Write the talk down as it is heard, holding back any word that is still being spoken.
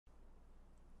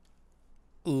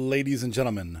Ladies and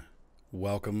gentlemen,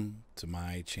 welcome to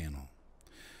my channel.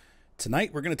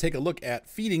 Tonight we're going to take a look at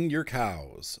feeding your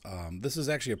cows. This is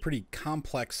actually a pretty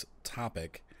complex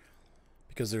topic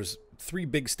because there's three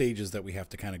big stages that we have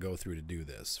to kind of go through to do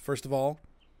this. First of all,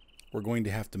 we're going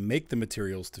to have to make the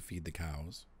materials to feed the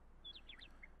cows.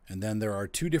 And then there are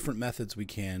two different methods we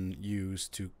can use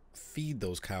to feed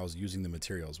those cows using the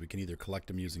materials. We can either collect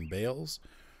them using bales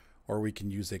or we can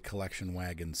use a collection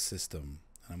wagon system.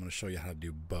 I'm going to show you how to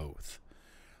do both.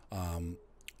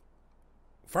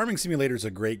 Farming Simulator is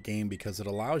a great game because it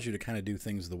allows you to kind of do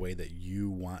things the way that you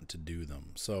want to do them.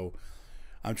 So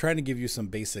I'm trying to give you some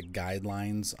basic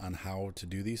guidelines on how to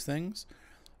do these things,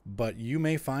 but you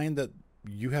may find that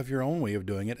you have your own way of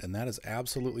doing it, and that is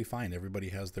absolutely fine. Everybody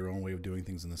has their own way of doing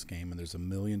things in this game, and there's a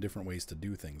million different ways to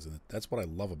do things, and that's what I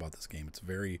love about this game. It's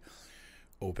very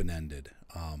open-ended,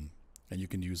 and you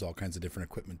can use all kinds of different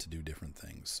equipment to do different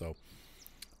things. So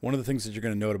one of the things that you're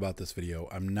going to note about this video,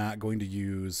 I'm not going to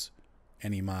use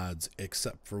any mods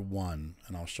except for one,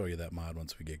 and I'll show you that mod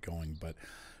once we get going. But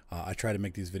I try to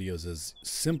make these videos as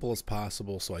simple as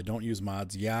possible, so I don't use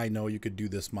mods. Yeah, I know you could do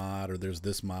this mod, or there's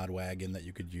this mod wagon that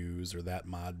you could use, or that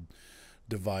mod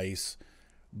device.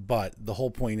 But the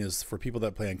whole point is, for people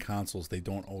that play on consoles, they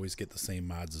don't always get the same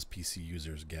mods as PC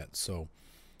users get. So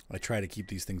I try to keep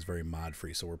these things very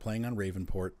mod-free. So we're playing on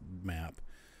Ravenport map,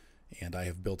 and I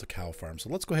have built a cow farm. So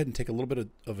let's go ahead and take a little bit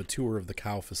of a tour of the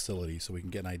cow facility so we can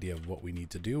get an idea of what we need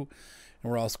to do.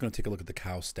 And we're also going to take a look at the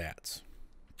cow stats.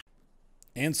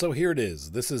 And so here it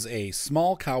is. This is a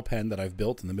small cow pen that I've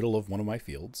built in the middle of one of my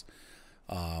fields.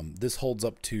 This holds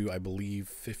up to, I believe,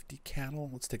 50 cattle.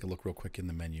 Let's take a look real quick in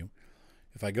the menu.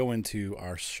 If I go into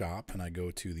our shop and I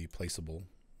go to the placeable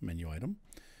menu item,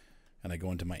 and I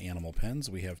go into my animal pens,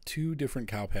 we have two different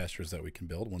cow pastures that we can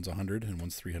build. One's 100 and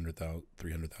one's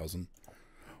 300,000.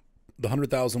 The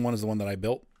 100,000 one is the one that I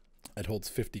built. It holds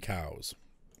 50 cows.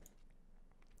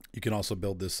 You can also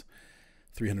build this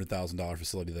 $300,000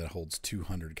 facility that holds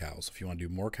 200 cows. If you want to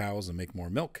do more cows and make more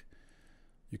milk,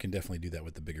 you can definitely do that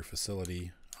with the bigger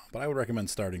facility. But I would recommend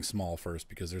starting small first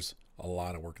because there's a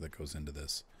lot of work that goes into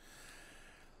this.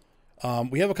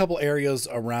 We have a couple areas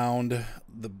around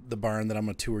the barn that I'm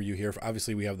going to tour you here.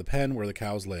 Obviously, we have the pen where the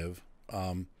cows live.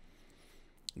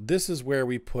 This is where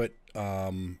we put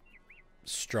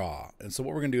straw. And so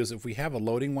what we're going to do is, if we have a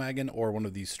loading wagon or one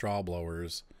of these straw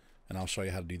blowers, and I'll show you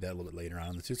how to do that a little bit later on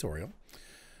in the tutorial,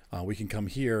 we can come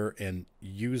here and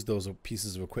use those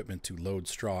pieces of equipment to load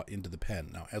straw into the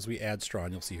pen. Now, as we add straw,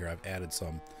 and you'll see here I've added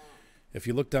some, if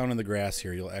you look down in the grass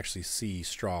here, you'll actually see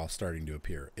straw starting to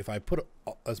appear. If I put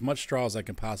as much straw as I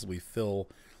can possibly fill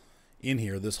in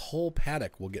here, this whole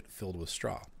paddock will get filled with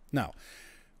straw. Now,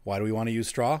 why do we want to use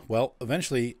straw? Well,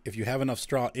 eventually, if you have enough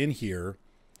straw in here,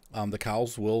 the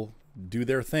cows will do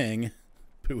their thing,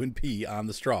 poo and pee on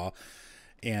the straw,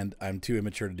 and I'm too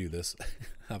immature to do this,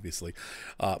 obviously.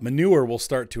 Manure will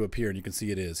start to appear, and you can see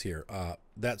it is here.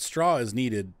 That straw is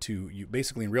needed to,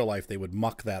 basically in real life, they would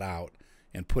muck that out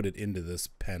and put it into this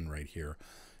pen right here.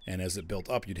 And as it built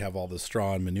up, you'd have all the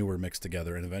straw and manure mixed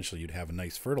together, and eventually you'd have a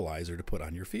nice fertilizer to put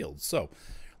on your fields. So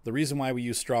the reason why we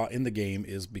use straw in the game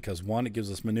is because, one, it gives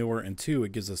us manure, and two,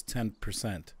 it gives us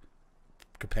 10%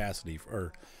 capacity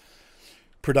or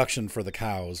production for the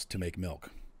cows to make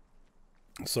milk.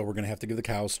 So we're going to have to give the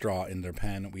cows straw in their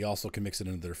pen. We also can mix it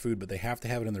into their food, but they have to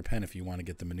have it in their pen if you want to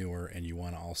get the manure, and you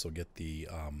want to also get the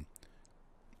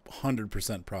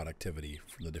 100% productivity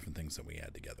from the different things that we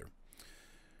add together.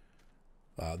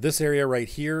 This area right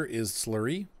here is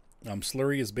slurry.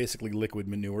 Slurry is basically liquid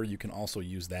manure. You can also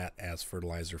use that as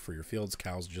fertilizer for your fields.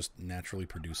 Cows just naturally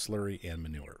produce slurry and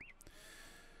manure.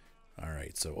 All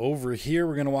right, so over here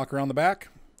we're going to walk around the back.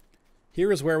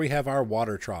 Here is where we have our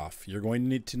water trough. You're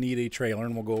going to need a trailer,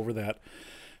 and we'll go over that,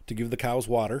 to give the cows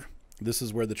water. This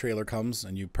is where the trailer comes,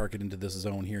 and you park it into this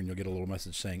zone here, and you'll get a little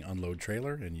message saying unload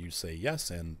trailer, and you say yes,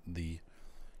 and the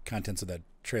contents of that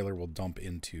trailer will dump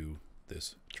into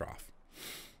this trough.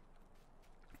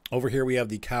 Over here we have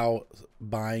the cow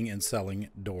buying and selling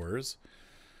doors.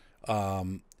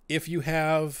 If you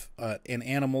have an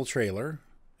animal trailer,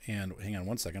 and hang on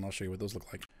one second, I'll show you what those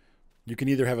look like. You can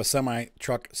either have a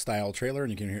semi-truck style trailer,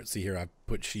 and you can see here I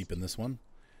put sheep in this one.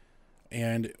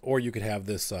 Or you could have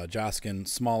this Joskin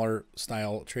smaller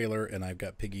style trailer, and I've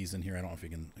got piggies in here. I don't know if you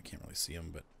can, I can't really see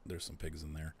them, but there's some pigs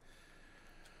in there.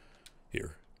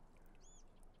 Here.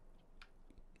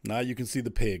 Now you can see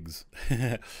the pigs.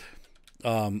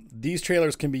 These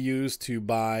trailers can be used to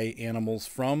buy animals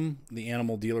from the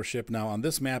animal dealership. Now on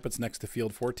this map, it's next to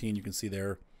field 14. You can see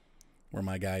there where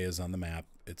my guy is on the map.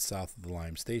 It's south of the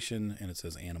Lime Station, and it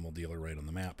says animal dealer right on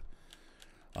the map.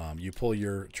 You pull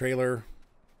your trailer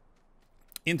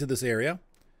into this area,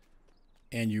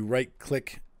 and you right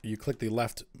click, you click the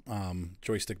left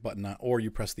joystick button on, or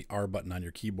you press the R button on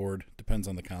your keyboard. Depends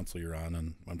on the console you're on,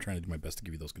 and I'm trying to do my best to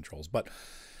give you those controls. But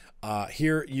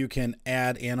here you can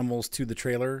add animals to the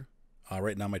trailer.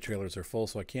 Right now my trailers are full,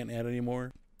 so I can't add any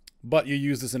more. But you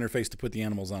use this interface to put the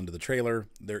animals onto the trailer.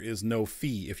 There is no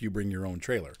fee if you bring your own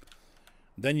trailer.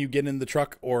 Then you get in the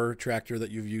truck or tractor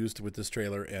that you've used with this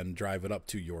trailer and drive it up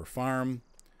to your farm.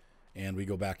 And we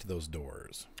go back to those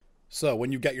doors. So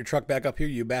when you get your truck back up here,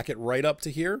 you back it right up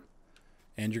to here.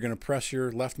 And you're going to press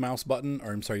your left mouse button,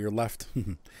 or I'm sorry, your left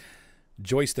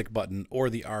joystick button or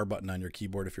the R button on your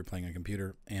keyboard if you're playing on a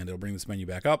computer. And it'll bring this menu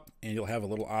back up. And you'll have a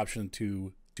little option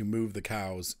to move the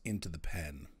cows into the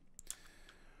pen.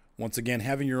 Once again,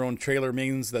 having your own trailer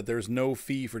means that there's no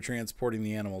fee for transporting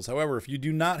the animals. However, if you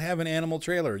do not have an animal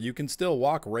trailer, you can still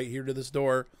walk right here to this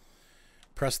door,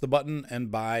 press the button,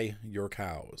 and buy your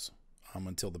cows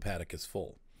until the paddock is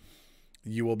full.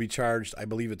 You will be charged, I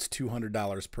believe it's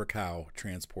 $200 per cow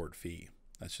transport fee.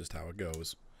 That's just how it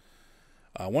goes.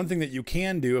 One thing that you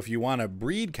can do if you want to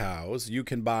breed cows, you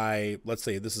can buy, let's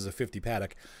say this is a 50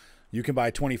 paddock, you can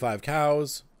buy 25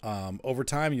 cows. Over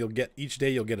time, each day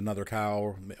you'll get another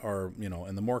cow, or, you know,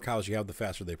 and the more cows you have, the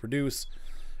faster they produce.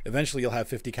 Eventually you'll have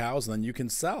 50 cows, and then you can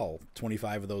sell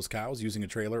 25 of those cows using a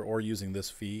trailer or using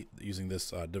this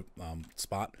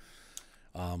spot,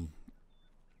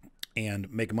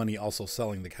 and make money also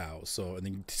selling the cows. So, and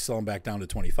then you sell them back down to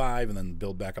 25, and then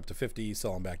build back up to 50,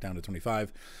 sell them back down to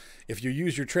 25. If you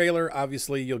use your trailer,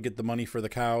 obviously you'll get the money for the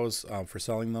cows for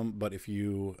selling them, but if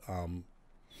you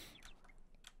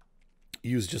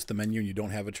use just the menu and you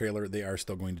don't have a trailer, they are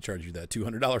still going to charge you that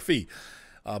 $200 fee.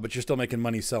 But you're still making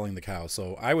money selling the cows.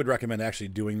 So I would recommend actually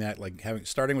doing that, like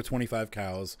starting with 25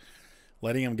 cows,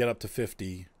 letting them get up to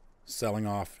 50, selling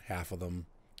off half of them,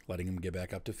 letting them get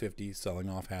back up to 50, selling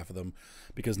off half of them,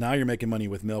 because now you're making money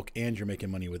with milk and you're making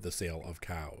money with the sale of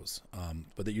cows.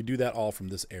 But that you do that all from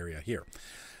this area here.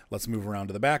 Let's move around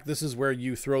to the back. This is where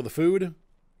you throw the food.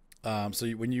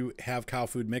 When you have cow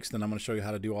food mixed, and I'm going to show you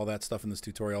how to do all that stuff in this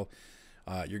tutorial,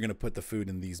 you're going to put the food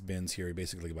in these bins here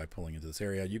basically by pulling into this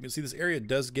area. You can see this area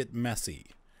does get messy,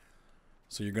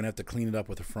 so you're going to have to clean it up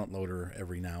with a front loader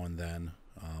every now and then.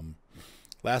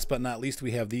 Last but not least,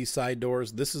 we have these side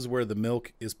doors. This is where the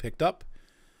milk is picked up.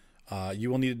 You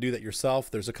will need to do that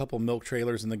yourself. There's a couple milk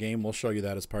trailers in the game. We'll show you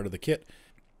that as part of the kit.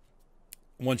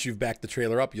 Once you've backed the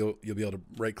trailer up, you'll be able to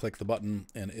right click the button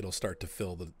and it'll start to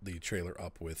fill the trailer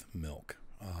up with milk.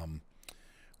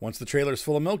 Once the trailer is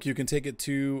full of milk, you can take it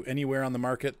to anywhere on the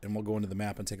market, and we'll go into the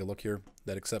map and take a look here,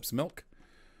 that accepts milk.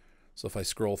 So if I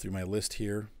scroll through my list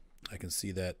here, I can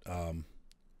see that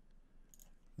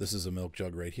this is a milk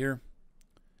jug right here.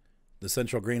 The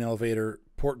Central Grain Elevator,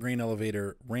 Port Grain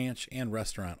Elevator, Ranch, and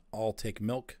Restaurant all take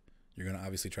milk. You're going to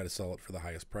obviously try to sell it for the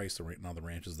highest price, so right now the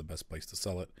ranch is the best place to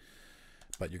sell it.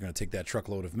 But you're going to take that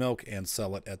truckload of milk and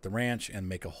sell it at the ranch and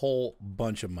make a whole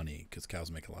bunch of money, because cows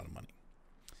make a lot of money.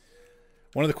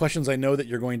 One of the questions I know that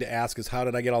you're going to ask is, how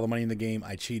did I get all the money in the game?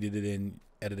 I cheated it in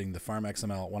editing the Farm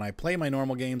XML. When I play my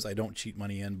normal games, I don't cheat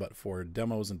money in, but for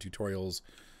demos and tutorials,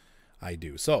 I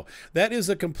do. So that is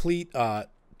a complete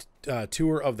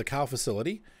tour of the cow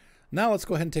facility. Now let's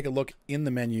go ahead and take a look in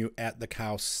the menu at the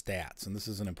cow stats. And this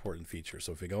is an important feature.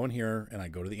 So if we go in here and I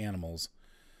go to the animals,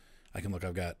 I can look,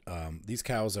 I've got, these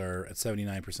cows are at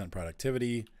 79%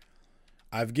 productivity.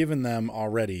 I've given them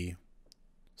already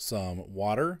some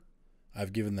water.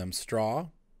 I've given them straw.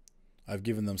 I've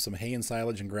given them some hay and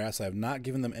silage and grass. I have not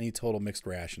given them any total mixed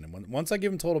ration. And once I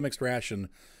give them total mixed ration,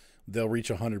 they'll reach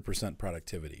 100%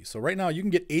 productivity. So right now you can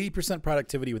get 80%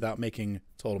 productivity without making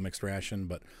total mixed ration,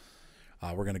 but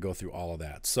we're going to go through all of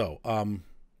that. So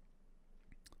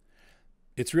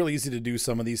it's really easy to do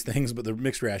some of these things, but the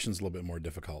mixed ration is a little bit more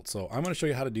difficult. So I'm going to show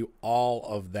you how to do all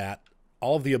of that,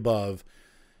 all of the above,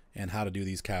 and how to do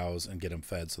these cows and get them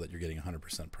fed so that you're getting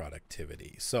 100%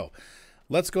 productivity. So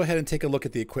let's go ahead and take a look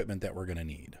at the equipment that we're going to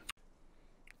need.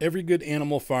 Every good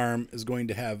animal farm is going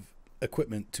to have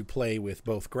equipment to play with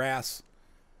both grass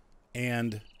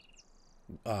and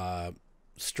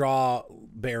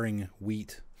straw-bearing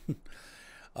wheat.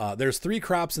 There's 3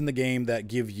 crops in the game that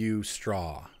give you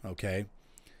straw, okay?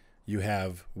 You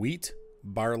have wheat,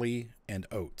 barley, and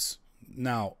oats.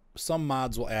 Now, some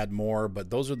mods will add more, but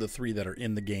those are the 3 that are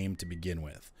in the game to begin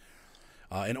with.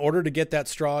 In order to get that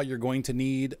straw, you're going to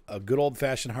need a good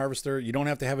old-fashioned harvester. You don't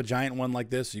have to have a giant one like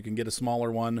this. You can get a smaller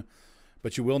one,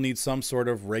 but you will need some sort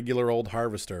of regular old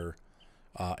harvester,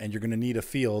 and you're going to need a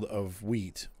field of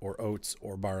wheat or oats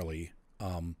or barley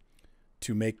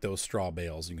to make those straw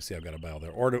bales. You can see I've got a bale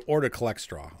there, or to collect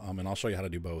straw, and I'll show you how to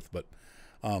do both. But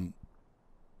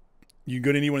You're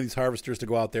going to need one of these harvesters to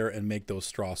go out there and make those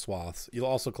straw swaths. You'll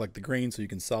also collect the grain so you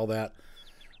can sell that,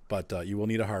 but you will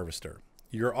need a harvester.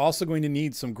 You're also going to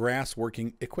need some grass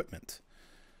working equipment.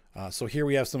 So here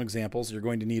we have some examples. You're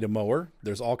going to need a mower.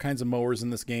 There's all kinds of mowers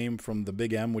in this game, from the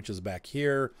Big M, which is back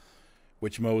here,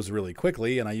 which mows really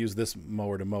quickly. And I used this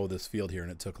mower to mow this field here,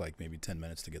 and it took like maybe 10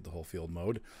 minutes to get the whole field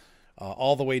mowed.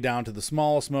 All the way down to the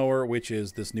smallest mower, which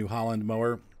is this New Holland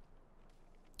mower.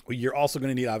 You're also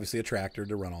going to need, obviously, a tractor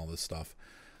to run all this stuff.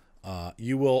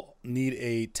 You will need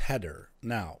a tedder.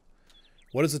 Now,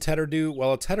 what does a tedder do?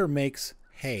 Well, a tedder makes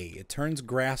hay. It turns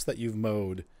grass that you've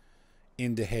mowed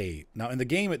into hay. Now, in the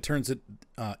game, it turns it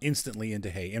instantly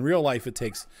into hay. In real life, it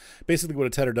takes... Basically, what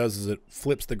a tedder does is it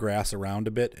flips the grass around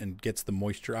a bit and gets the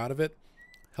moisture out of it.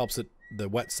 Helps it, the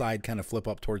wet side, kind of flip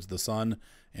up towards the sun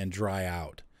and dry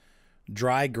out.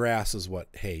 Dry grass is what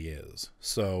hay is.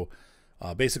 So...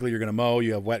 basically, you're going to mow,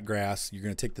 you have wet grass, you're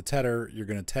going to take the tedder, you're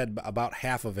going to ted about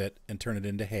half of it and turn it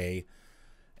into hay,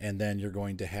 and then you're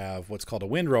going to have what's called a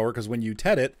windrower, because when you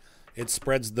ted it, it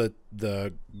spreads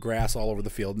the grass all over the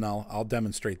field. And I'll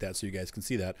demonstrate that so you guys can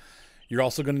see that. You're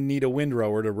also going to need a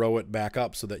windrower to row it back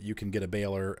up so that you can get a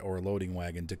baler or a loading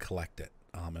wagon to collect it.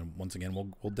 And once again,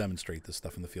 we'll demonstrate this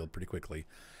stuff in the field pretty quickly.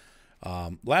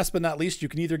 Last but not least, you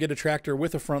can either get a tractor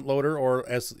with a front loader, or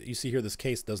as you see here, this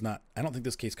case does not, I don't think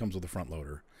this case comes with a front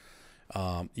loader.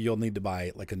 You'll need to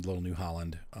buy like a little New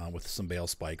Holland with some bale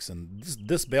spikes, and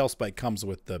this bale spike comes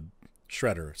with the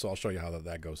shredder, so I'll show you how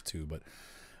that goes too. But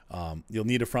you'll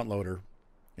need a front loader,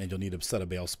 and you'll need a set of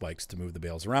bale spikes to move the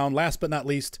bales around. Last but not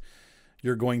least,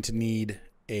 you're going to need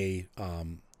a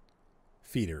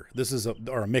feeder. This is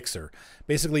a mixer.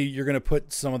 Basically, you're going to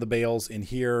put some of the bales in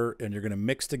here, and you're going to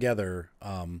mix together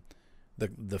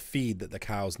the feed that the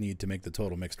cows need to make the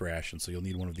total mixed ration. So you'll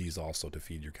need one of these also to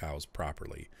feed your cows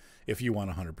properly if you want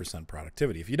 100%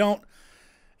 productivity. If you don't,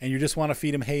 and you just want to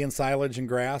feed them hay and silage and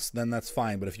grass, then that's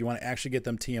fine. But if you want to actually get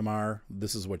them TMR,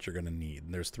 this is what you're going to need.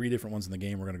 And there's 3 different ones in the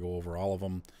game. We're going to go over all of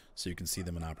them so you can see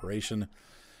them in operation.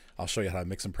 I'll show you how to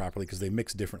mix them properly because they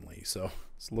mix differently. So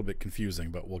it's a little bit confusing,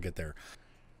 but we'll get there.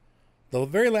 The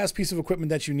very last piece of equipment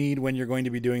that you need when you're going to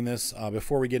be doing this,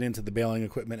 before we get into the baling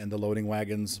equipment and the loading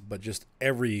wagons, but just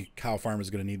every cow farm is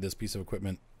going to need this piece of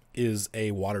equipment, is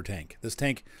a water tank. This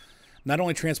tank not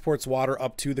only transports water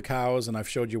up to the cows, and I've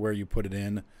showed you where you put it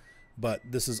in, but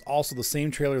this is also the same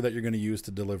trailer that you're going to use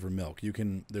to deliver milk.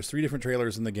 There's 3 different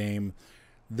trailers in the game.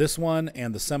 This one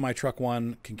and the semi-truck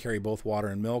one can carry both water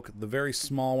and milk. The very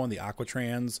small one, the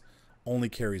Aquatrans, only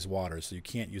carries water, so you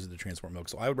can't use it to transport milk.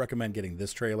 So I would recommend getting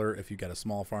this trailer if you've got a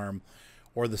small farm,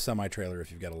 or the semi-trailer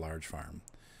if you've got a large farm.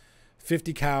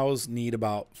 50 cows need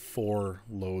about 4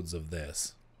 loads of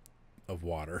this, of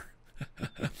water.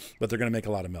 But they're going to make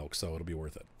a lot of milk, so it'll be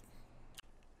worth it.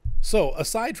 So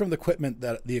aside from the equipment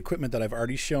that I've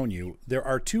already shown you, there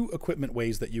are 2 equipment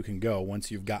ways that you can go once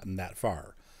you've gotten that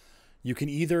far. You can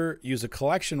either use a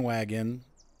collection wagon,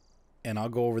 and I'll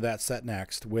go over that set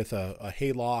next, with a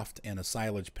hay loft and a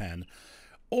silage pen.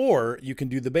 Or you can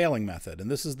do the baling method,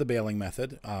 and this is the baling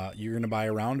method. You're going to buy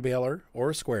a round baler or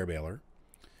a square baler.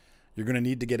 You're going to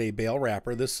need to get a bale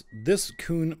wrapper. This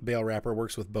Kuhn bale wrapper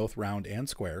works with both round and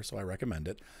square, so I recommend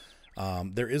it.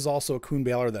 There is also a Kuhn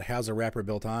baler that has a wrapper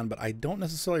built on, but I don't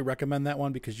necessarily recommend that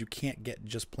one because you can't get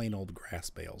just plain old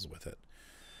grass bales with it.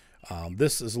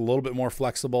 This is a little bit more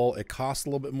flexible. It costs a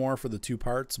little bit more for the 2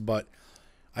 parts, but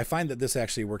I find that this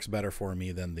actually works better for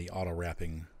me than the auto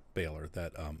wrapping baler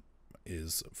that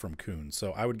is from Kuhn.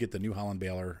 So I would get the New Holland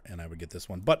baler, and I would get this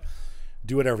one. But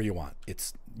do whatever you want.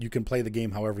 You can play the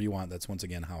game however you want. That's once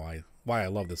again why I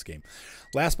love this game.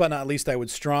 Last but not least, I would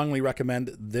strongly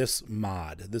recommend this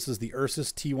mod. This is the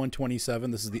Ursus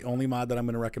T127. This is the only mod that I'm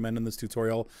going to recommend in this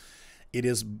tutorial. It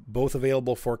is both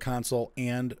available for console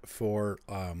and for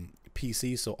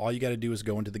PC. So all you got to do is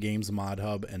go into the game's mod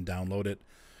hub and download it.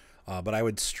 But I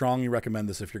would strongly recommend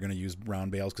this if you're going to use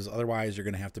round bales, because otherwise you're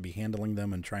going to have to be handling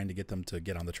them and trying to get them to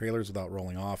get on the trailers without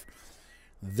rolling off.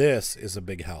 This is a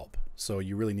big help. So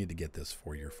you really need to get this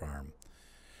for your farm.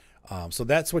 So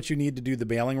that's what you need to do the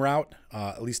baling route,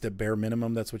 at least at bare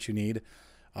minimum, that's what you need.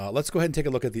 Let's go ahead and take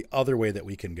a look at the other way that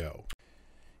we can go.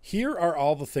 Here are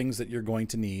all the things that you're going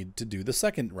to need to do the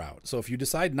second route. So if you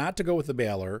decide not to go with the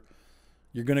baler,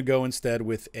 you're going to go instead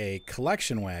with a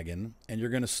collection wagon, and you're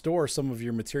going to store some of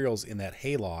your materials in that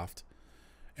hay loft,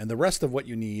 and the rest of what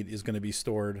you need is going to be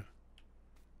stored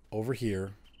over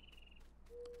here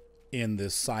in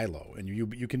this silo. And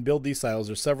you can build these silos.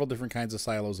 There's several different kinds of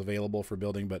silos available for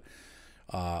building, but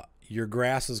your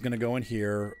grass is going to go in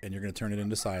here, and you're going to turn it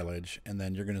into silage, and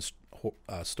then you're going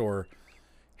to store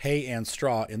hay and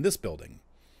straw in this building.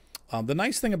 The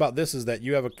nice thing about this is that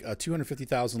you have a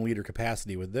 250,000 liter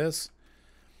capacity with this.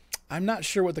 I'm not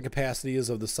sure what the capacity is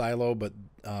of the silo, but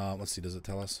let's see, does it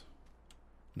tell us?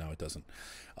 No, it doesn't.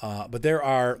 But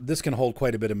this can hold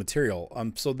quite a bit of material.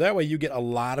 So that way you get a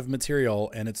lot of material,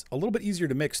 and it's a little bit easier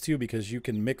to mix too, because you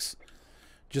can mix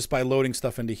just by loading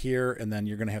stuff into here, and then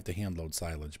you're going to have to hand load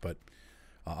silage. But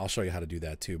I'll show you how to do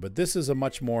that too. But this is a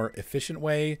much more efficient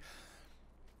way.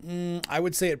 I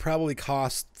would say it probably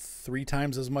costs 3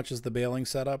 times as much as the baling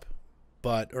setup,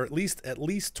 or at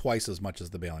least twice as much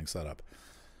as the baling setup.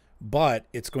 But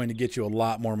it's going to get you a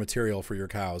lot more material for your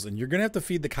cows, and you're going to have to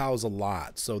feed the cows a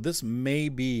lot. So this may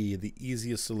be the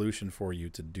easiest solution for you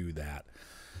to do that.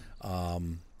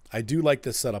 I do like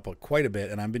this setup quite a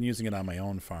bit, and I've been using it on my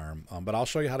own farm. But I'll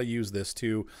show you how to use this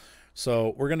too.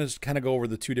 So we're going to kind of go over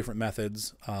the 2 different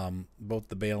methods, both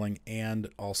the baling and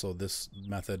also this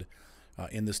method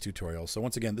in this tutorial. So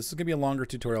once again, this is going to be a longer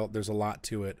tutorial. There's a lot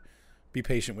to it. Be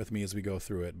patient with me as we go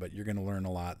through it, but you're going to learn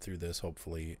a lot through this,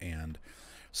 hopefully. And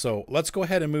so let's go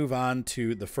ahead and move on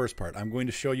to the first part. I'm going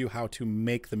to show you how to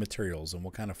make the materials, and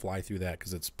we'll kind of fly through that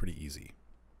because it's pretty easy.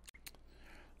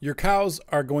 Your cows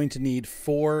are going to need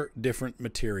 4 different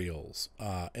materials,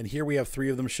 and here we have 3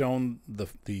 of them shown.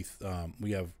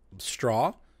 We have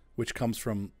straw, which comes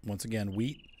from, once again,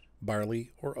 wheat,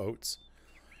 barley, or oats.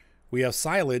 We have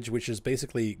silage, which is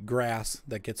basically grass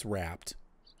that gets wrapped,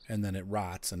 and then it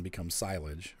rots and becomes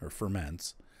silage or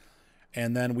ferments.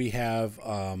 And then we have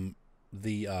at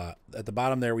the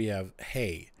bottom there we have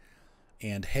hay,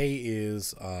 and hay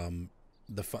is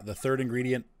the 3rd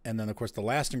ingredient, and then of course the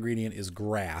last ingredient is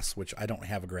grass, which I don't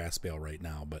have a grass bale right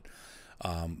now, but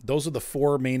those are the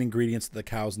 4 main ingredients that the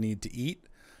cows need to eat.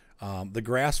 The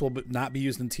grass will not be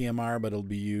used in TMR, but it'll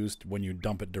be used when you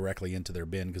dump it directly into their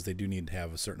bin, because they do need to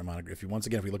have a certain amount of. Once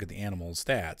again, if we look at the animal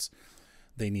stats,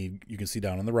 they need. You can see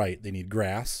down on the right, they need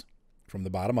grass from the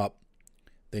bottom up.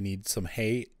 They need some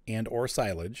hay and or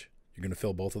silage. You're going to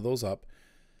fill both of those up.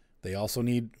 They also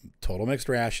need total mixed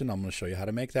ration. I'm going to show you how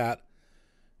to make that.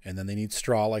 And then they need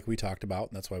straw, like we talked about.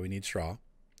 And that's why we need straw.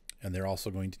 And they're also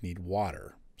going to need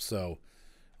water. So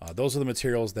those are the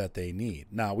materials that they need.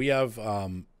 Now we have.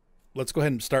 Let's go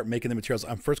ahead and start making the materials.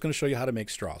 I'm first going to show you how to make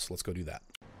straw, so let's go do that.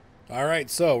 All right,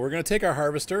 so we're going to take our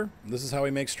harvester. This is how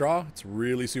we make straw. It's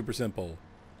really super simple.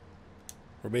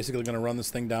 We're basically going to run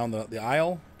this thing down the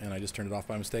aisle, and I just turned it off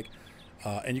by mistake.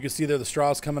 And you can see there the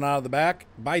straw is coming out of the back.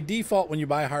 By default, when you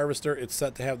buy a harvester, it's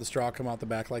set to have the straw come out the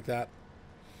back like that.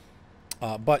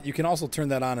 But you can also turn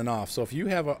that on and off. So if you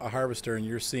have a harvester and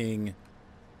you're seeing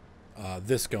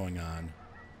this going on,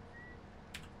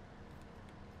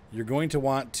 you're going to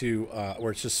want to,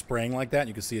 where it's just spraying like that,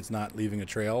 you can see it's not leaving a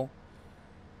trail.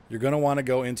 You're going to want to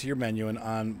go into your menu, and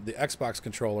on the Xbox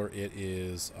controller, it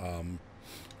is,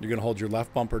 you're going to hold your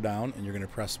left bumper down, and you're going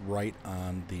to press right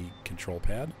on the control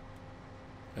pad,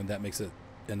 and that makes it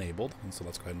enabled. And so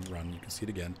let's go ahead and run. You can see it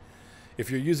again. If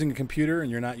you're using a computer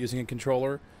and you're not using a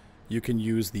controller, you can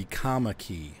use the comma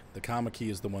key. The comma key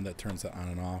is the one that turns it on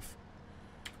and off.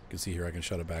 You can see here I can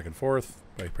shut it back and forth.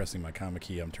 By pressing my comma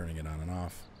key, I'm turning it on and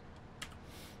off.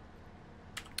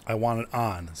 I want it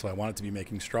on, so I want it to be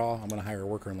making straw. I'm going to hire a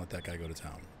worker and let that guy go to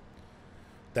town.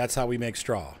 That's how we make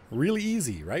straw. Really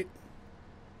easy, right?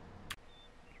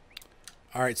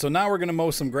 All right, so now we're going to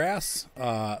mow some grass.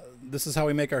 This is how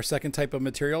we make our second type of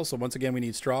material. So once again, we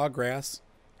need straw, grass,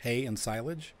 hay, and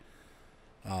silage.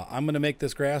 I'm going to make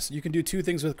this grass. You can do 2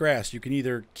 things with grass. You can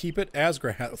either keep it as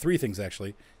grass. 3 things,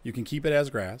 actually. You can keep it as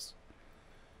grass.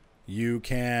 You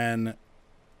can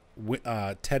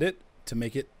ted it to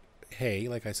make it hay,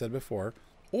 like I said before,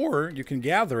 or you can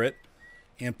gather it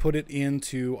and put it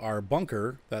into our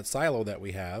bunker, that silo that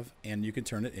we have, and you can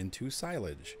turn it into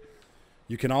silage.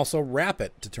 You can also wrap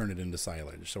it to turn it into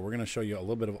silage. So we're going to show you a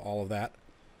little bit of all of that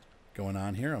going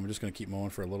on here. I'm just going to keep mowing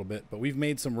for a little bit, but we've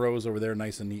made some rows over there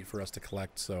nice and neat for us to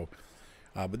collect. So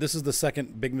but this is the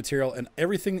second big material, and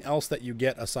everything else that you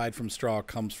get aside from straw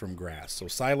comes from grass. So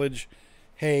silage,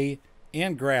 hay,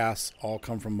 and grass all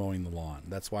come from mowing the lawn.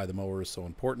 That's why the mower is so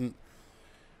important.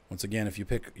 Once again, if you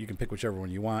can pick whichever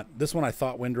one you want. This one I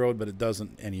thought windrowed, but it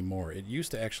doesn't anymore. It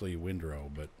used to actually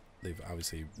windrow, but they've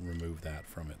obviously removed that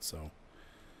from it, so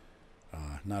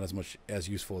not as much as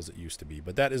useful as it used to be.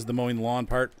 But that is the mowing the lawn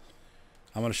part.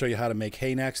 I'm going to show you how to make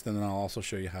hay next, and then I'll also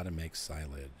show you how to make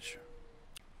silage.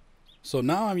 So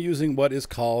now I'm using what is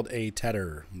called a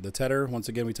tedder. The tedder, once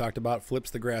again, we talked about, flips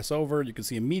the grass over. You can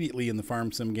see immediately in the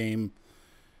farm sim game,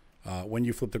 when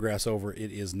you flip the grass over,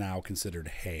 it is now considered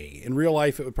hay. In real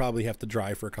life, it would probably have to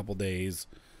dry for a couple days.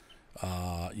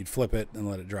 You'd flip it and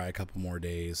let it dry a couple more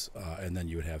days, and then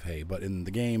you would have hay. But in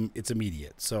the game, it's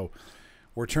immediate. So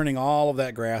we're turning all of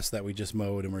that grass that we just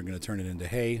mowed and we're going to turn it into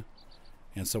hay.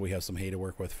 And so we have some hay to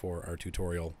work with for our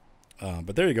tutorial.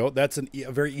 But there you go. That's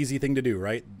a very easy thing to do,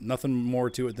 right? Nothing more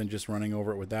to it than just running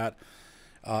over it with that.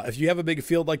 If you have a big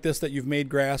field like this that you've made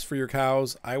grass for your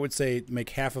cows, I would say make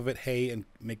half of it hay and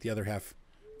make the other half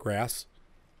grass.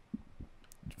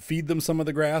 Feed them some of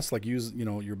the grass, like use, you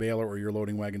know, your baler or your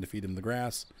loading wagon to feed them the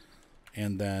grass.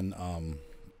 And then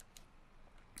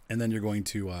you're going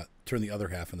to turn the other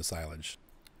half into silage.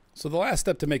 So the last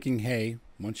step to making hay,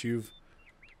 once you've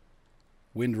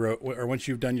once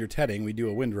you've done your tedding, we do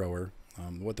a windrower.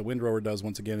 What the windrower does,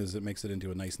 once again, is it makes it into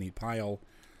a nice, neat pile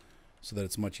so that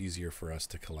it's much easier for us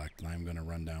to collect. And I'm going to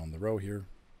run down the row here.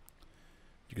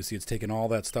 You can see it's taken all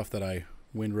that stuff that I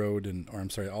windrowed,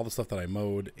 all the stuff that I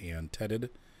mowed and tedded,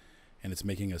 and it's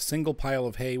making a single pile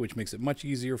of hay, which makes it much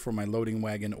easier for my loading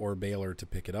wagon or baler to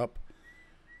pick it up.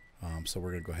 So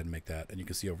we're going to go ahead and make that. And you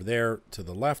can see over there to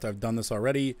the left, I've done this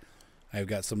already. I've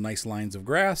got some nice lines of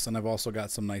grass, and I've also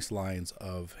got some nice lines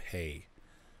of hay.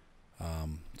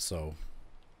 So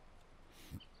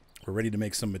we're ready to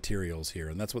make some materials here,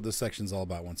 and that's what this section's all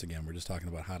about. Once again, we're just talking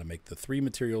about how to make the 3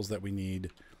 materials that we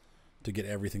need to get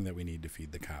everything that we need to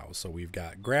feed the cows. So we've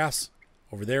got grass.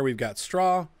 Over there we've got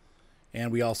straw,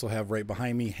 and we also have right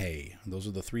behind me hay. Those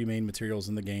are the 3 main materials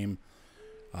in the game.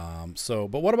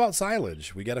 But what about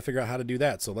silage? We got to figure out how to do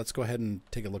that. So let's go ahead and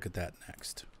take a look at that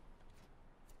next.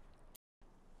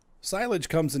 Silage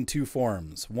comes in 2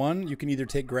 forms. One, you can either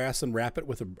take grass and wrap it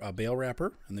with a bale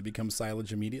wrapper, and it becomes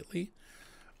silage immediately.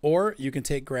 Or you can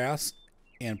take grass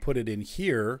and put it in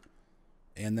here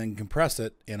and then compress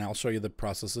it, and I'll show you the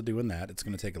process of doing that. It's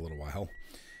going to take a little while,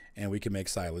 and we can make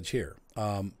silage here.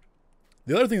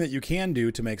 The other thing that you can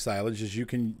do to make silage is you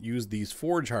can use these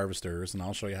forage harvesters, and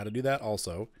I'll show you how to do that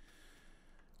also.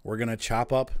 We're going to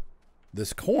chop up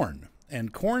this corn,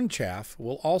 and corn chaff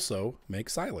will also make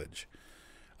silage.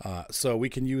 So we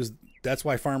can use, that's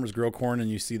why farmers grow corn,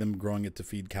 and you see them growing it to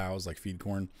feed cows, like feed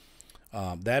corn.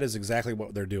 That is exactly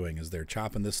what they're doing, is they're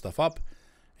chopping this stuff up,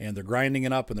 and they're grinding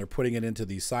it up, and they're putting it into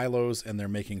these silos, and they're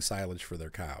making silage for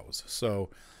their cows. So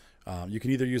you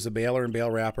can either use a baler and bale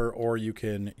wrapper, or you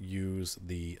can use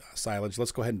the silage.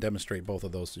 Let's go ahead and demonstrate both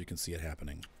of those so you can see it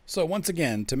happening. So once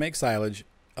again, to make silage,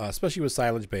 especially with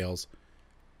silage bales,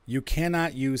 you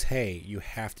cannot use hay. You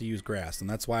have to use grass. And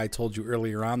that's why I told you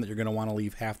earlier on that you're going to want to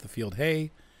leave half the field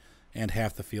hay and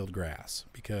half the field grass,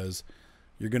 because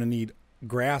you're going to need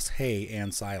grass, hay,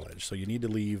 and silage. So you need to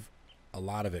leave a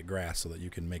lot of it grass so that you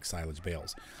can make silage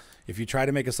bales. If you try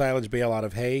to make a silage bale out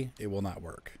of hay, it will not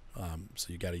work.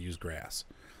 So you got to use grass.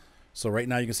 So right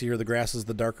now you can see here the grass is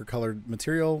the darker colored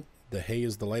material. The hay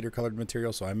is the lighter colored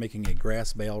material. So I'm making a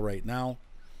grass bale right now.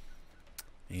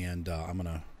 And I'm going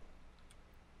to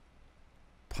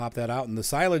pop that out. And the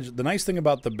silage, the nice thing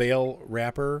about the bale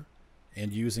wrapper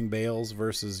and using bales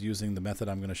versus using the method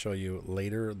I'm going to show you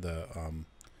later, the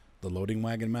loading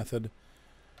wagon method,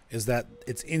 is that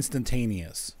it's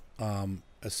instantaneous.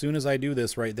 As soon as I do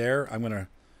this right there,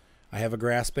 I have a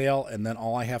grass bale, and then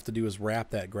all I have to do is wrap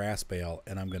that grass bale,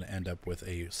 and I'm going to end up with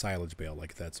a silage bale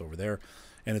like that's over there,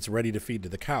 and it's ready to feed to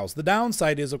the cows. The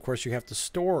downside is, of course, you have to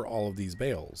store all of these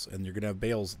bales, and you're going to have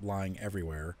bales lying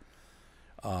everywhere.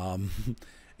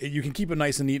 You can keep it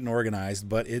nice and neat and organized,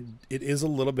 but it is a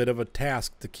little bit of a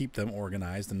task to keep them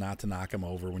organized and not to knock them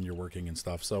over when you're working and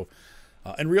stuff. So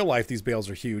in real life, these bales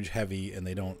are huge, heavy, and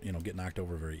they don't, get knocked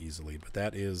over very easily. But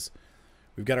that is,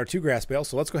 we've got our 2 grass bales.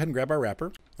 So let's go ahead and grab our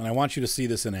wrapper. And I want you to see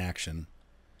this in action.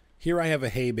 Here I have a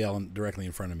hay bale directly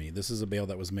in front of me. This is a bale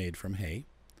that was made from hay.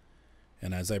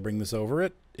 And as I bring this over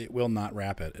it, it will not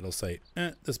wrap it. It'll say,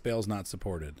 this bale is not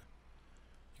supported.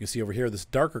 You can see over here this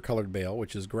darker colored bale,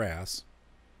 which is grass.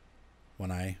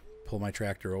 When I pull my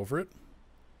tractor over it,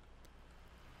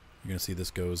 you're going to see this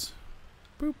goes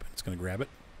boop. It's going to grab it.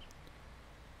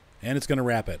 And it's going to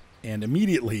wrap it. And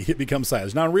immediately it becomes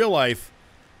silage. Now in real life,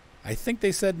 I think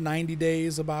they said 90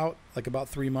 days, about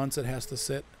 3 months it has to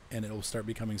sit, and it'll start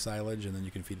becoming silage, and then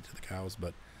you can feed it to the cows.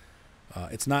 But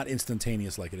it's not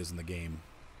instantaneous like it is in the game.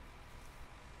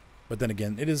 But then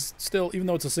again, it is still, even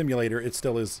though it's a simulator, it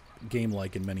still is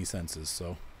game-like in many senses.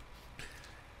 So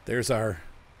there's our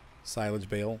silage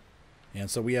bale.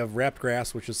 And so we have wrapped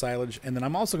grass, which is silage. And then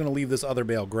I'm also going to leave this other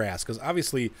bale grass, because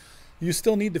obviously you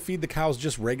still need to feed the cows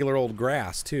just regular old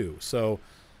grass too. So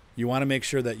you want to make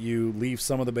sure that you leave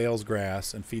some of the bales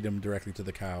grass and feed them directly to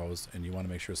the cows, and you want to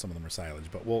make sure some of them are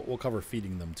silage. But we'll cover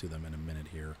feeding them to them in a minute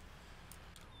here.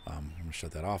 I'm going to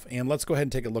shut that off. And let's go ahead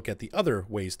and take a look at the other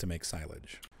ways to make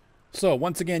silage. So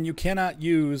once again, you cannot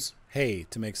use hay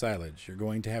to make silage. You're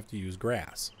going to have to use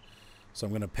grass. So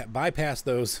I'm going to bypass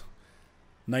those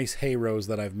nice hay rows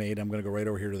that I've made. I'm going to go right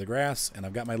over here to the grass, and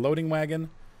I've got my loading wagon.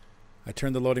 I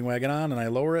turn the loading wagon on and I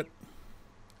lower it,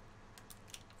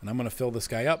 and I'm going to fill this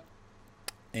guy up.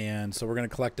 And so we're going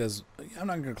to collect I'm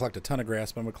not going to collect a ton of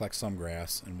grass, but I'm going to collect some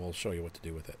grass, and we'll show you what to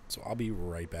do with it. So I'll be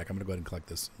right back. I'm going to go ahead and collect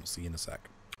this. We'll see you in a sec.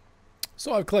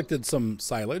 So I've collected some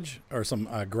silage, or some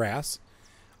grass.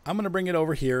 I'm going to bring it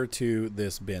over here to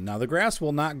this bin. Now the grass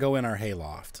will not go in our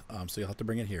hayloft, so you'll have to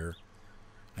bring it here.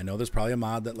 I know there's probably a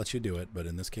mod that lets you do it, but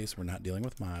in this case we're not dealing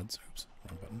with mods. Oops,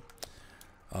 wrong button.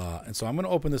 And so I'm going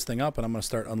to open this thing up, and I'm going to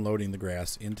start unloading the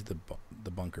grass into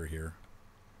the bunker here.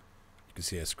 You can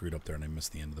see I screwed up there and I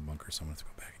missed the end of the bunker, so I'm going to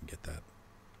have to go back and get that.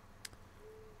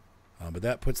 But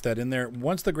that puts that in there.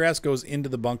 Once the grass goes into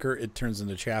the bunker, it turns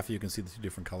into chaff. You can see the two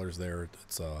different colors there.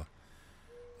 It's a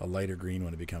lighter green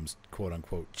when it becomes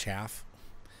quote-unquote chaff,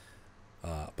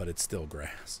 but it's still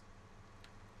grass.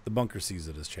 The bunker sees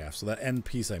it as chaff. So that end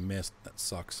piece I missed, that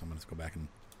sucks. I'm going to go back and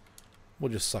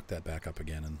we'll just suck that back up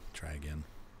again and try again.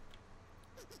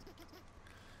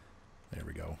 There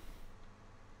we go.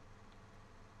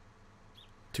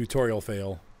 Tutorial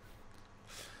fail.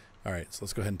 All right, so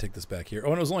let's go ahead and take this back here. Oh,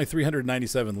 and it was only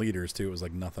 397 liters, too. It was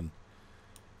like nothing.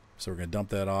 So we're going to dump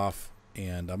that off.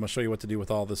 And I'm going to show you what to do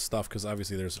with all this stuff, because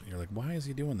obviously you're like, why is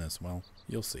he doing this? Well,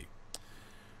 you'll see.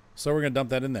 So we're going to dump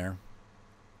that in there.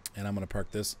 And I'm going to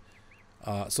park this.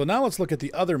 So now let's look at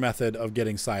the other method of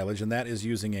getting silage, and that is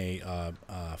using a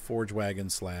forage wagon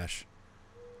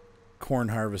 / corn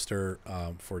harvester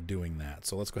for doing that.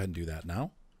 So let's go ahead and do that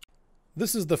now.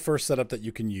 This is the first setup that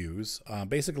you can use.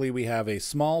 Basically, we have a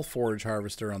small forage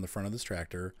harvester on the front of this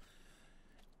tractor.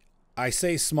 I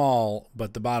say small,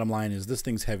 but the bottom line is this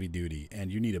thing's heavy duty, and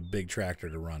you need a big tractor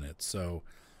to run it. So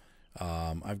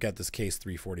I've got this Case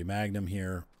 340 Magnum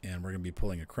here, and we're going to be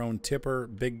pulling a Krone tipper,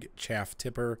 big chaff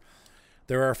tipper.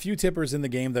 There are a few tippers in the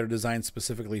game that are designed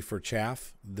specifically for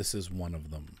chaff. This is one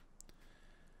of them.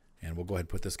 And we'll go ahead and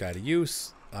put this guy to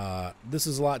use. This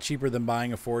is a lot cheaper than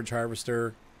buying a forage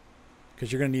harvester,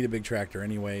 because you're going to need a big tractor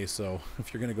anyway. So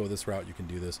if you're going to go this route, you can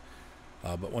do this.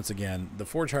 But once again, the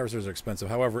forage harvesters are expensive.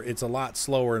 However, it's a lot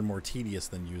slower and more tedious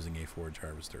than using a forage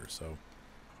harvester. So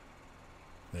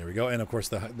there we go. And of course,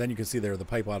 then you can see there the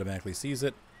pipe automatically sees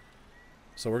it.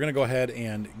 So we're going to go ahead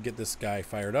and get this guy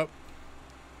fired up.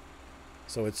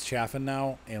 So it's chaffing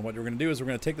now. And what we're going to do is we're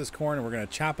going to take this corn and we're going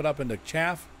to chop it up into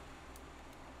chaff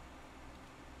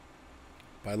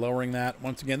by lowering that.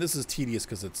 Once again, this is tedious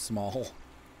because it's small.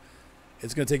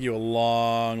 It's going to take you a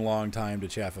long, long time to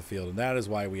chaff a field, and that is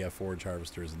why we have forage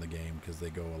harvesters in the game, because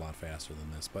they go a lot faster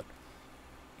than this. But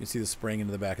you can see the spring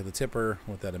into the back of the tipper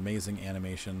with that amazing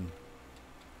animation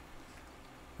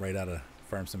right out of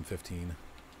Farm Sim 15.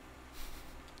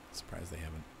 Surprised they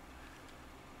haven't.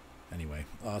 Anyway,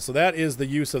 so that is the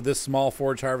use of this small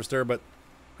forage harvester, but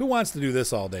who wants to do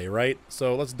this all day, right?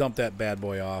 So let's dump that bad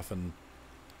boy off and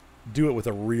do it with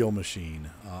a real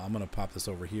machine. I'm going to pop this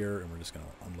over here, and we're just going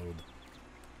to unload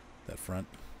that front,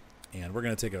 and we're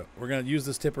going to use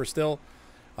this tipper still.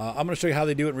 I'm going to show you how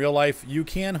they do it in real life. You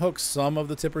can hook some of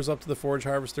the tippers up to the forage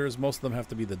harvesters. Most of them have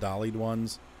to be the dollied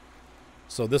ones.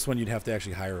 So this one you'd have to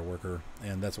actually hire a worker,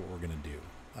 and that's what we're going to do.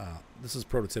 This is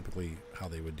prototypically how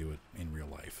they would do it in real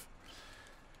life.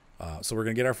 So we're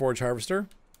going to get our forage harvester,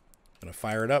 going to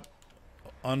fire it up,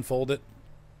 unfold it,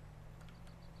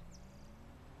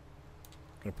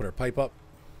 going to put our pipe up.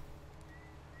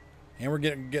 And we're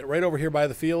going to get right over here by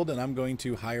the field, and I'm going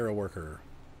to hire a worker.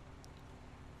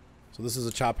 So this is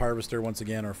a chop harvester, once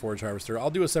again, or forage harvester. I'll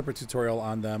do a separate tutorial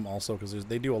on them also, because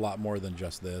they do a lot more than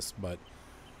just this. But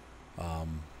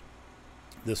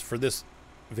for this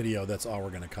video, that's all we're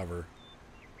going to cover.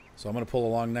 So I'm going to pull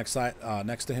along next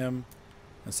to him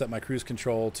and set my cruise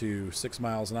control to 6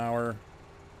 miles an hour.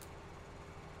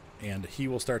 And he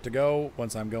will start to go.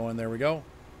 Once I'm going, there we go.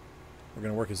 We're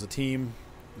going to work as a team.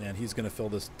 And he's going to fill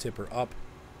this tipper up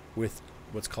with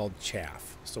what's called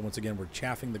chaff. So once again, we're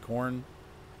chaffing the corn.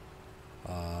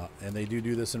 And they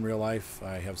do this in real life.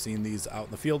 I have seen these out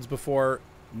in the fields before.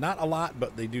 Not a lot,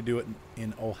 but they do it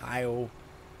in Ohio.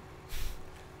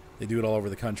 They do it all over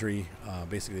the country.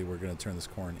 Basically, we're going to turn this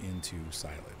corn into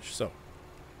silage. So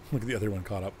look at the other one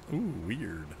caught up. Ooh,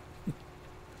 weird.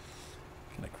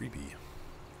 Kind of creepy.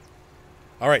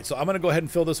 All right, so I'm going to go ahead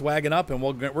and fill this wagon up, and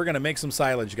we're going to make some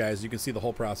silage, guys. You can see the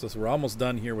whole process. We're almost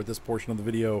done here with this portion of the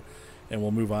video, and we'll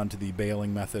move on to the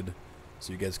baling method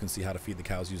so you guys can see how to feed the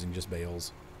cows using just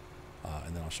bales,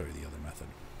 and then I'll show you the other method.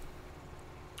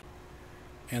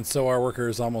 And so our worker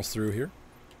is almost through here,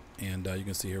 and you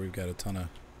can see here we've got a ton of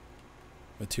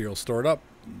material stored up.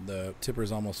 The tipper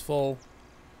is almost full,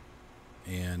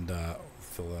 and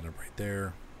fill that up right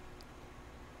there.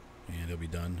 And he'll be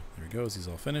done. There he goes. He's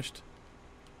all finished.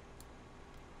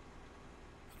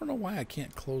 I don't know why I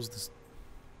can't close this.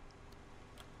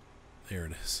 There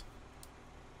it is.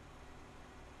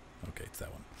 Okay, it's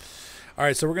that one. All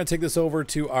right, so we're going to take this over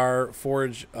to our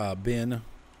forage bin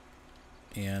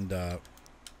and turn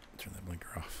that blinker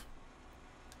off.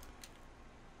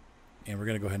 And we're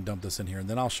going to go ahead and dump this in here, and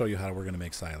then I'll show you how we're going to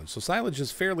make silage. So silage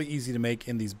is fairly easy to make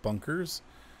in these bunkers.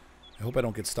 I hope I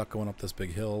don't get stuck going up this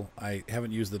big hill. I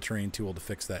haven't used the terrain tool to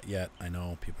fix that yet. I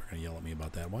know people are going to yell at me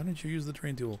about that. Why didn't you use the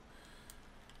terrain tool?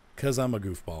 Because I'm a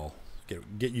goofball.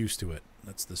 Get used to it.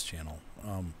 That's this channel.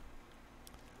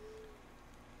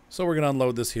 So we're going to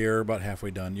unload this here, about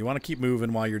halfway done. You want to keep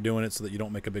moving while you're doing it so that you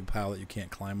don't make a big pile that you can't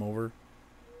climb over.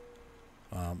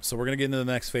 So we're going to get into the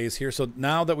next phase here. So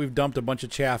now that we've dumped a bunch of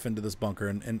chaff into this bunker,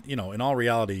 and you know, in all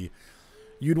reality,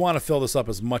 you'd want to fill this up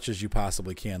as much as you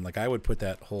possibly can. Like I would put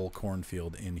that whole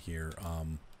cornfield in here.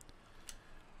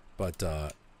 But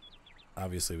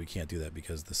obviously we can't do that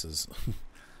because this is...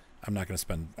 I'm not going to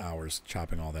spend hours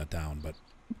chopping all that down, but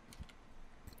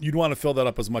you'd want to fill that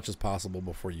up as much as possible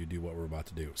before you do what we're about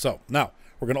to do. So now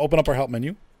we're going to open up our help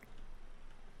menu.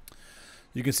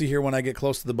 You can see here when I get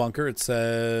close to the bunker, it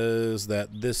says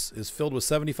that this is filled with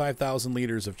 75,000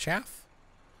 liters of chaff,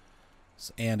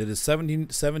 and it is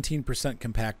 17%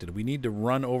 compacted. We need to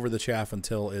run over the chaff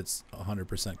until it's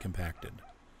 100% compacted.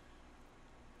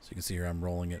 So you can see here I'm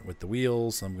rolling it with the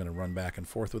wheels. I'm going to run back and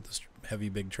forth with this heavy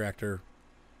big tractor.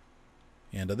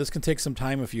 And this can take some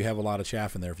time if you have a lot of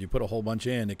chaff in there. If you put a whole bunch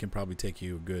in, it can probably take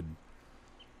you a good,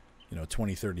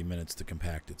 20, 30 minutes to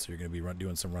compact it. So you're going to be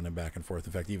doing some running back and forth.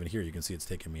 In fact, even here, you can see it's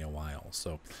taking me a while.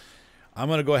 So I'm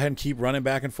going to go ahead and keep running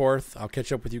back and forth. I'll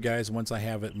catch up with you guys once I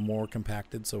have it more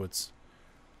compacted so it's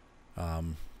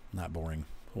not boring.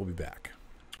 We'll be back.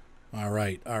 All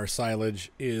right, our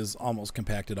silage is almost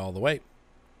compacted all the way.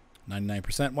 99%,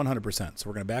 100%. So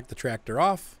we're going to back the tractor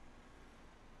off,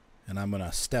 and I'm going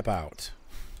to step out.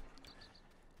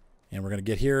 And we're going to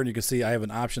get here, and you can see I have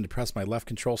an option to press my left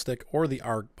control stick or the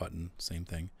arc button, same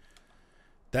thing.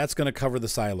 That's going to cover the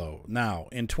silo. Now,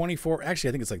 in 24, actually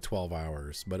I think it's like 12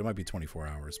 hours, but it might be 24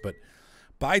 hours. But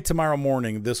by tomorrow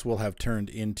morning, this will have turned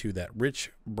into that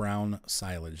rich brown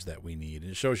silage that we need.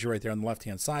 And it shows you right there on the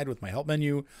left-hand side with my help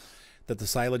menu that the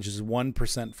silage is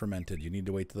 1% fermented. You need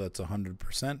to wait till that's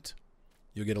 100%.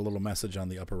 You'll get a little message on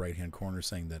the upper right-hand corner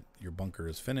saying that your bunker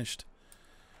is finished,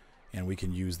 and we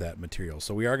can use that material.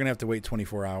 So we are going to have to wait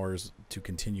 24 hours to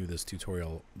continue this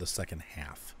tutorial, the second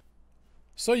half.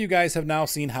 So you guys have now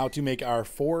seen how to make our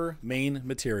 4 main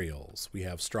materials. We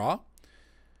have straw,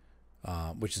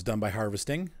 which is done by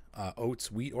harvesting,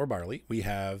 oats, wheat, or barley. We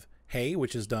have hay,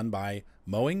 which is done by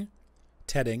mowing,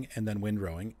 tedding, and then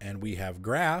windrowing. And we have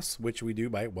grass, which we do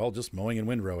by, well, just mowing and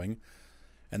windrowing.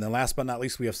 And then last but not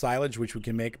least, we have silage, which we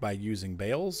can make by using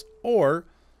bales, or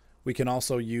we can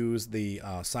also use the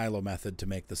silo method to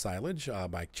make the silage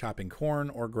by chopping corn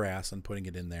or grass and putting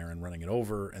it in there and running it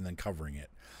over and then covering it.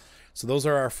 So those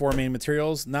are our 4 main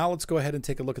materials. Now let's go ahead and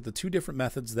take a look at the 2 different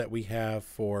methods that we have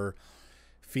for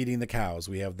feeding the cows.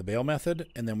 We have the bale method,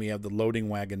 and then we have the loading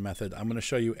wagon method. I'm going to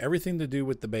show you everything to do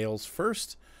with the bales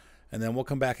first, and then we'll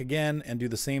come back again and do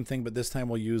the same thing, but this time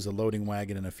we'll use a loading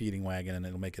wagon and a feeding wagon, and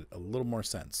it'll make it a little more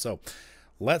sense. So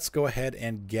let's go ahead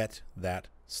and get that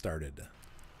started.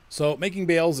 So making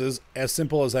bales is as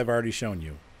simple as I've already shown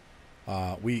you.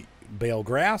 We bale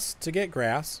grass to get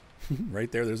grass.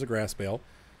 Right there, there's a grass bale.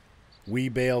 We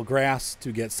bale grass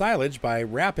to get silage by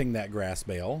wrapping that grass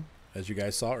bale, as you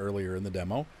guys saw earlier in the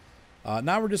demo.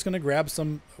 Now we're just going to grab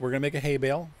some, we're going to make a hay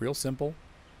bale, real simple.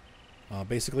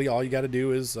 Basically all you got to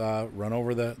do is run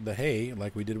over the hay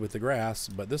like we did with the grass,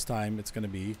 but this time it's going to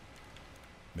be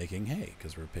making hay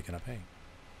because we're picking up hay.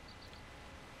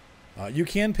 You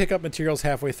can pick up materials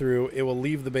halfway through. It will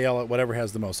leave the bale at whatever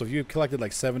has the most. So if you collected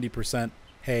like 70%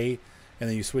 hay and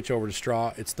then you switch over to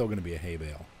straw, it's still going to be a hay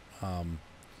bale.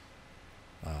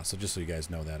 So just so you guys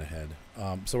know that ahead.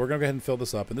 So we're going to go ahead and fill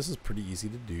this up, and this is pretty easy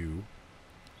to do.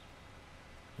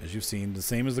 As you've seen, the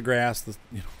same as the grass,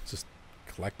 just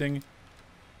collecting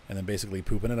and then basically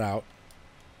pooping it out.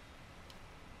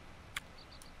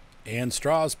 And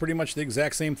straw is pretty much the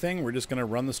exact same thing. We're just going to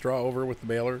run the straw over with the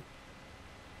baler,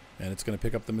 and it's going to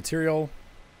pick up the material.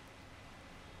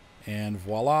 And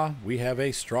voila, we have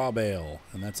a straw bale.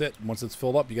 And that's it. Once it's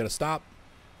filled up, you got to stop,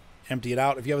 empty it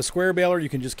out. If you have a square baler, you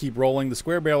can just keep rolling. The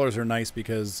square balers are nice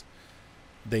because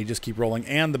they just keep rolling,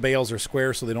 and the bales are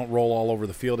square so they don't roll all over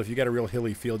the field. If you got a real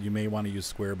hilly field, you may want to use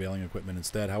square baling equipment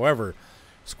instead. However,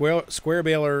 square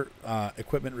baler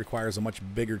equipment requires a much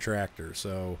bigger tractor,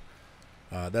 so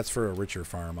That's for a richer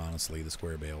farm, honestly, the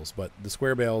square bales. But the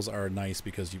square bales are nice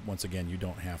because, once again, you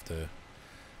don't have to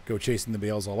go chasing the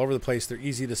bales all over the place. They're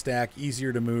easy to stack,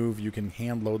 easier to move. You can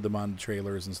hand load them on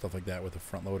trailers and stuff like that with a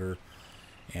front loader,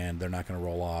 and they're not going to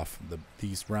roll off.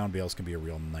 These round bales can be a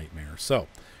real nightmare. So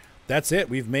that's it.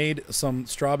 We've made some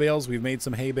straw bales, we've made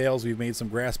some hay bales, we've made some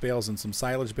grass bales, and some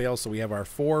silage bales. So we have our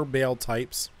 4 bale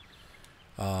types,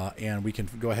 and we can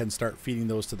go ahead and start feeding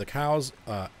those to the cows.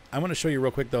 I'm going to show you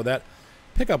real quick, though, that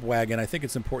pickup wagon. I think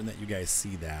it's important that you guys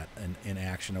see that in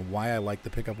action, and why I like the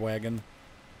pickup wagon.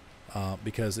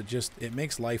 Because it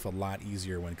makes life a lot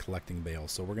easier when collecting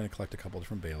bales. So we're going to collect a couple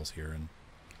different bales here, and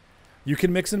you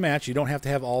can mix and match. You don't have to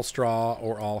have all straw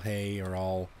or all hay or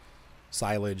all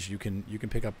silage. You can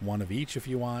pick up 1 of each if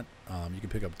you want. You can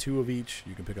pick up 2 of each.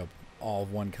 You can pick up all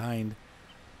of one kind.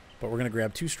 But we're going to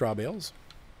grab 2 straw bales.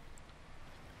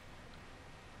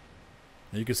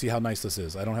 And you can see how nice this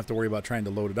is. I don't have to worry about trying to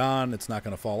load it on. It's not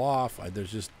going to fall off.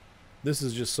 This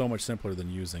is just so much simpler than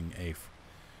using a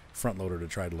front loader to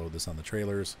try to load this on the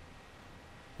trailers.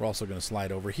 We're also going to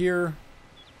slide over here,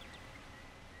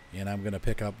 and I'm going to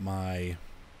pick up my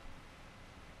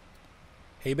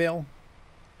hay bale.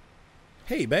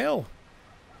 Hay bale.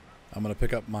 I'm going to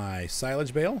pick up my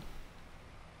silage bale,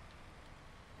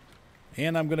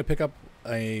 and I'm going to pick up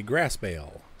a grass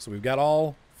bale. So we've got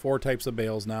all 4 types of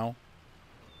bales now.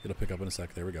 It'll pick up in a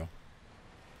sec. There we go.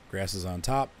 Grass is on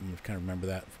top. I'm going to kind of remember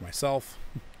that for myself.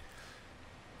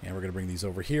 And we're going to bring these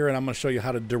over here, and I'm going to show you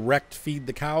how to direct feed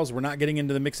the cows. We're not getting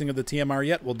into the mixing of the TMR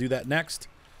yet. We'll do that next.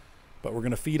 But we're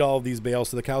going to feed all of these bales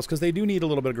to the cows because they do need a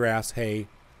little bit of grass, hay,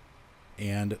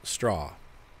 and straw.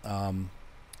 And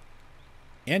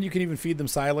you can even feed them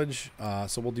silage.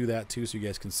 So we'll do that too so you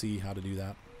guys can see how to do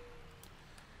that.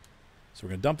 So we're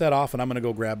going to dump that off, and I'm going to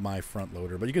go grab my front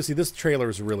loader. But you can see this trailer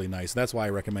is really nice. That's why I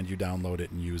recommend you download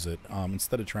it and use it.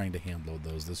 Instead of trying to hand load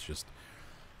those,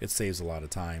 it saves a lot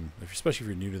of time, especially if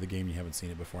you're new to the game and you haven't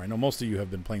seen it before. I know most of you have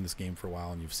been playing this game for a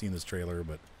while and you've seen this trailer,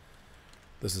 but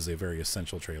this is a very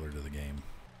essential trailer to the game.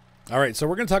 All right, so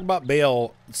we're going to talk about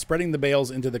spreading the bales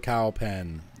into the cow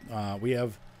pen. We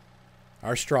have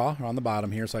our straw on the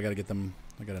bottom here, so I got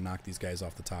to knock these guys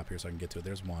off the top here so I can get to it.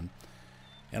 There's one.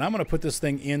 And I'm going to put this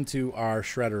thing into our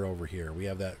shredder over here. We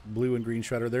have that blue and green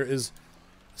shredder. There is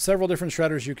several different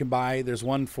shredders you can buy. There's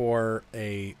one for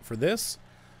this.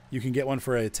 You can get one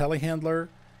for a telehandler,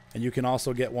 and you can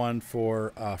also get one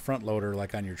for a front loader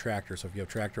like on your tractor. So if you have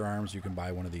tractor arms, you can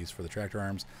buy one of these for the tractor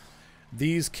arms.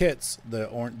 These kits,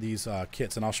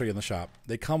 kits, and I'll show you in the shop,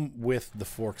 they come with the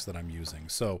forks that I'm using.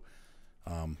 So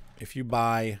if you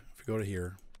go to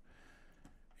here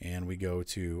and we go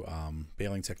to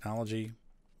baling technology,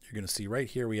 you're going to see right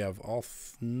here we have all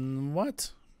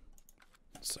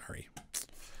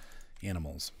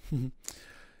animals.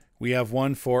 We have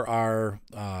one for our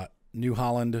New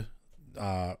Holland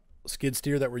skid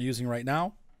steer that we're using right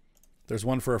now. There's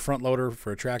one for a front loader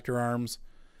for a tractor arms,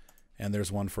 and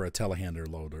there's one for a telehandler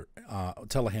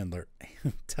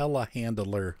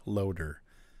loader.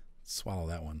 Swallow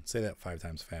that one. Say that 5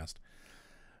 times fast.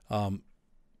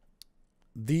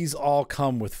 These all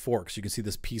come with forks. You can see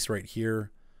this piece right here,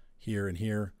 here, and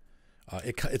here.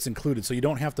 It's included, so you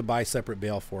don't have to buy separate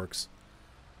bale forks.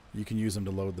 You can use them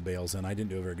to load the bales in. I didn't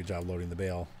do a very good job loading the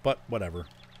bale, but whatever.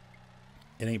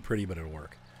 It ain't pretty, but it'll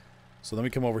work. So then we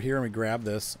come over here and we grab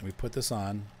this and we put this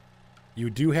on. You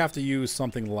do have to use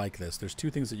something like this. There's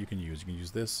 2 things that you can use. You can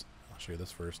use this. I'll show you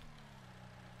this first.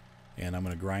 And I'm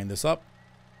going to grind this up.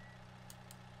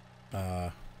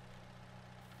 And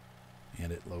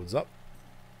it loads up.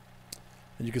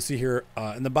 And you can see here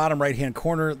in the bottom right-hand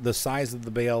corner, the size of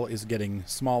the bale is getting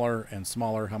smaller and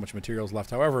smaller, how much material is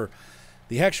left. However,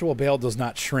 the actual bale does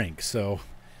not shrink, so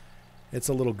it's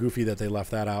a little goofy that they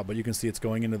left that out, but you can see it's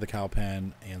going into the cow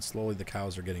pen, and slowly the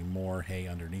cows are getting more hay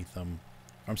underneath them.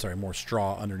 I'm sorry, more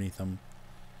straw underneath them.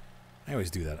 I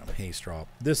always do that. Hay, straw.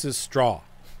 This is straw.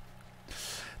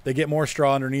 They get more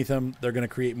straw underneath them. They're going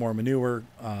to create more manure,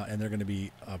 and they're going to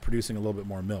be producing a little bit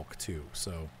more milk, too.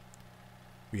 So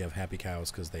we have happy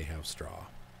cows because they have straw.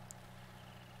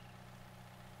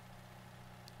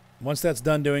 Once that's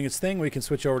done doing its thing, we can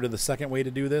switch over to the second way to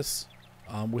do this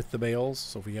with the bales.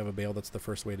 So if we have a bale, that's the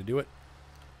first way to do it.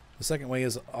 The second way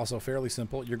is also fairly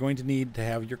simple. You're going to need to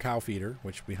have your cow feeder,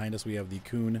 which behind us we have the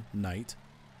Kuhn Knight.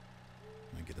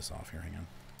 Let me get this off here. Hang on.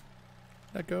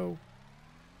 Let go.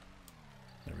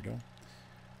 There we go.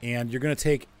 And you're going to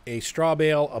take a straw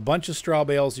bale, a bunch of straw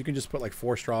bales. You can just put like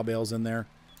 4 straw bales in there.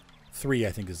 3,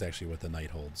 I think, is actually what the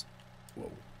Knight holds.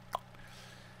 Whoa.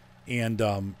 And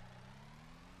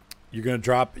you're going to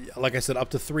drop, like I said, up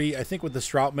to 3. I think with the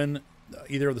Strautmann,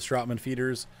 either of the Strautmann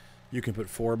feeders, You can put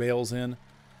 4 bales in,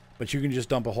 but you can just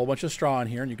dump a whole bunch of straw in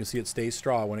here, and you can see it stays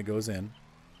straw when it goes in.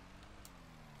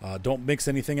 Don't mix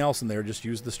anything else in there. Just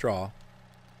use the straw.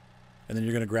 And then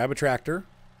you're going to grab a tractor,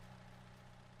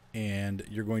 and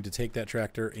you're going to take that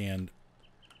tractor and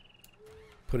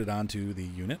put it onto the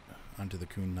unit, onto the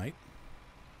Kuhn Knight,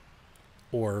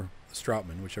 or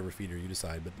Strautmann, whichever feeder you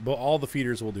decide. But all the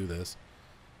feeders will do this.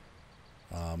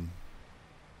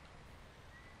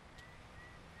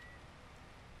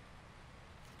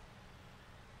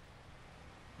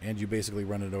 And you basically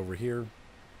run it over here.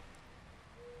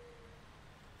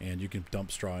 And you can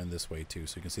dump straw in this way too.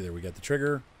 So you can see there we got the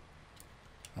trigger.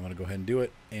 I'm going to go ahead and do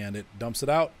it. And it dumps it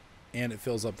out. And it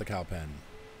fills up the cow pen.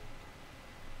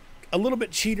 A little bit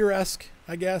cheater-esque,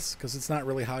 I guess, because it's not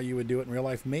really how you would do it in real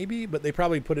life. Maybe, but they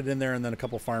probably put it in there and then a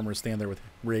couple farmers stand there with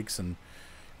rakes and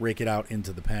rake it out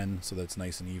into the pen so that it's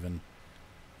nice and even.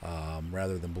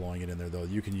 Rather than blowing it in there, though,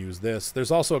 you can use this.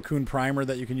 There's also a Kuhn primer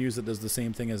that you can use that does the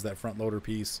same thing as that front loader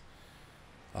piece.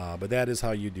 But that is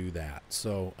how you do that.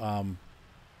 So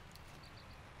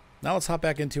now let's hop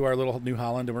back into our little New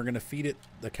Holland, and we're going to feed it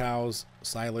the cows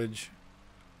silage,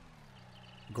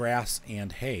 grass,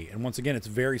 and hay. And once again, it's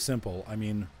very simple. I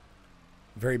mean,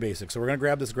 very basic. So we're going to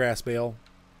grab this grass bale.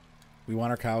 We want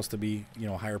our cows to be, you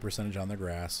know, a higher percentage on their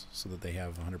grass so that they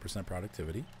have 100%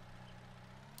 productivity.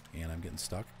 And I'm getting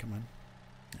stuck. Come on.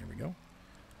 There we go.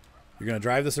 You're going to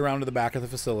drive this around to the back of the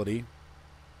facility.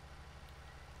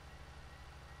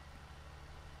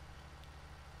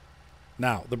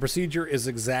 Now, the procedure is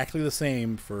exactly the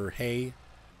same for hay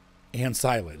and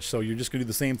silage. So you're just going to do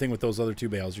the same thing with those other 2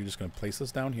 bales. You're just going to place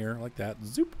this down here like that.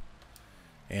 Zoop.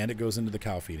 And it goes into the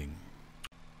cow feeding.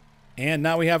 And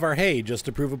now we have our hay, just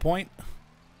to prove a point.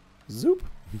 Zoop.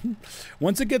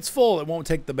 Once it gets full, it won't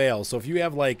take the bale. So if you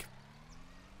have like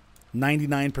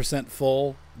 99%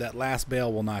 full, that last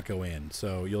bale will not go in.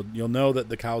 So you'll know that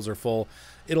the cows are full.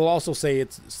 It'll also say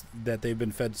it's that they've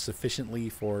been fed sufficiently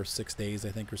for 6 days,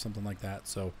 I think, or something like that.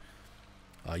 So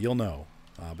you'll know,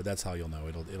 but that's how you'll know.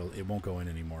 It won't go in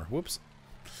anymore. Whoops.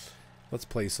 Let's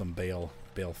play some bale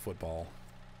football.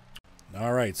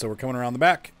 All right, so we're coming around the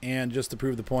back, and just to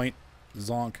prove the point,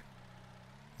 zonk,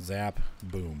 zap,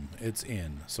 boom, it's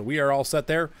in. So we are all set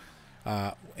there.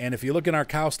 And if you look in our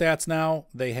cow stats now,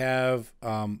 they have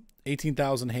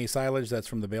 18,000 hay silage. That's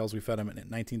from the bales we fed them. And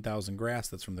 19,000 grass.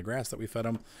 That's from the grass that we fed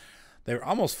them. They're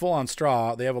almost full on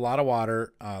straw. They have a lot of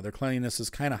water. Their cleanliness is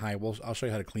kind of high. I'll show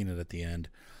you how to clean it at the end.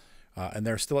 And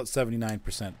they're still at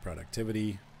 79%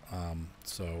 productivity.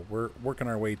 So we're working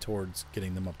our way towards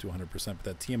getting them up to 100%. But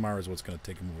that TMR is what's going to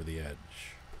take them over the edge.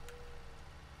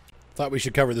 Thought we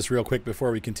should cover this real quick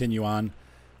before we continue on.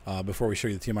 Before we show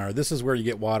you the TMR, this is where you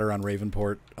get water on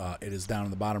Ravenport. It is down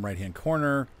in the bottom right-hand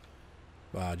corner,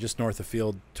 just north of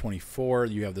field 24.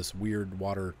 You have this weird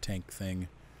water tank thing,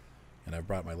 and I've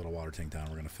brought my little water tank down.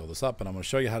 We're going to fill this up, and I'm going to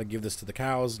show you how to give this to the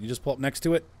cows. You just pull up next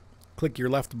to it, click your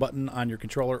left button on your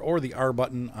controller or the R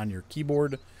button on your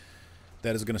keyboard.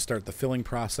 That is going to start the filling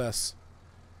process.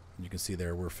 And you can see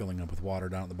there we're filling up with water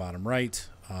down at the bottom right.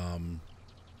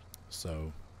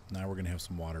 So now we're going to have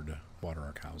some water to water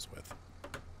our cows with.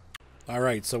 All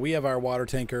right, so we have our water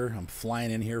tanker. I'm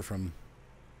flying in here from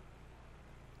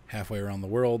halfway around the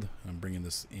world. I'm bringing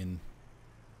this in,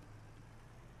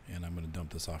 and I'm going to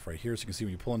dump this off right here. So you can see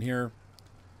when you pull in here,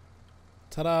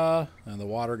 ta-da, and the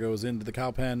water goes into the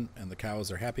cow pen, and the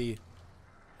cows are happy.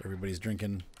 Everybody's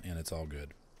drinking, and it's all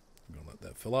good. I'm going to let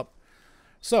that fill up.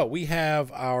 So we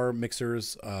have our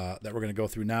mixers that we're going to go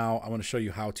through now. I want to show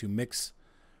you how to mix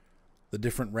the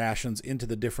different rations into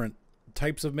the different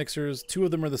types of mixers. 2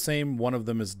 of them are the same, 1 of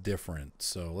them is different.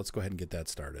 So let's go ahead and get that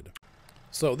started.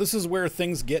 So this is where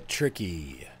things get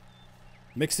tricky.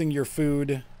 Mixing your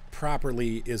food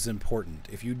properly is important.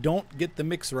 If you don't get the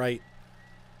mix right,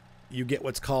 you get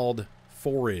what's called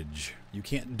forage. You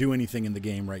can't do anything in the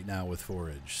game right now with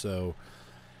forage. So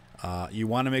you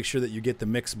want to make sure that you get the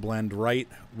mix blend right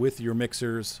with your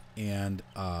mixers, and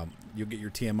you'll get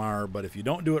your TMR. But if you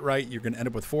don't do it right, you're going to end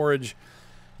up with forage.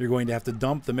 You're going to have to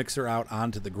dump the mixer out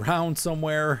onto the ground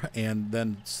somewhere and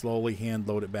then slowly hand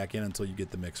load it back in until you get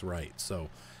the mix right.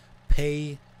 So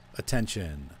pay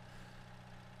attention.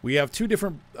 We have 2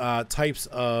 different types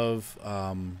of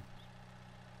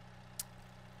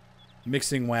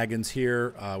mixing wagons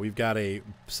here. We've got a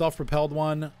self-propelled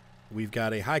one. We've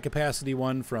got a high-capacity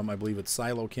one from, I believe it's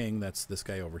Silo King. That's this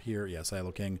guy over here. Yeah,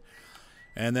 Silo King.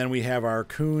 And then we have our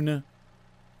Kuhn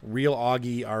Real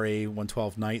Augie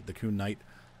RA112 Knight, the Kuhn Knight.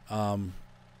 The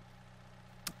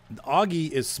Augie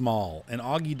is small, and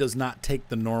Augie does not take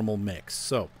the normal mix.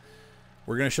 So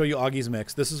we're going to show you Augie's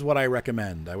mix. This is what I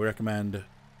recommend. I would recommend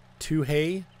 2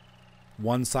 hay,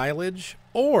 1 silage,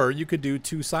 or you could do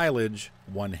 2 silage,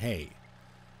 1 hay.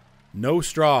 No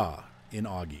straw in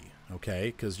Augie,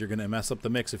 okay? Because you're going to mess up the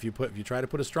mix. If you try to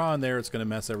put a straw in there, it's going to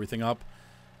mess everything up.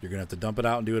 You're going to have to dump it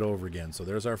out and do it over again. So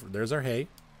there's our hay.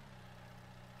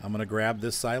 I'm going to grab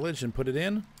this silage and put it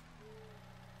in.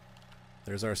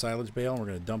 There's our silage bale, and we're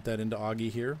going to dump that into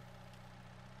Augie here.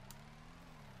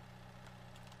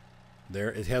 There,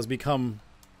 it has become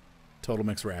total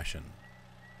mixed ration.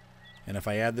 And if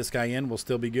I add this guy in, we'll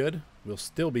still be good. We'll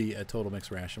still be at total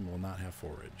mixed ration. We'll not have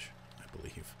forage, I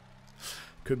believe.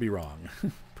 Could be wrong.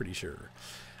 Pretty sure.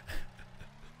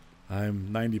 I'm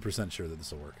 90% sure that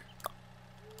this will work.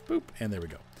 Boop, and there we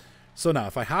go. So now,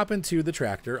 if I hop into the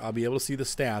tractor, I'll be able to see the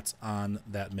stats on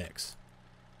that mix.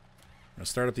 I'm going to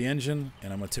start up the engine,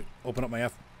 and I'm going to open up my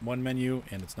F1 menu,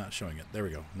 and it's not showing it. There we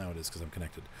go. Now it is because I'm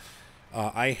connected.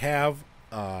 I have,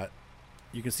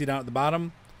 you can see down at the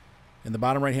bottom, in the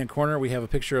bottom right-hand corner, we have a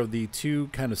picture of the 2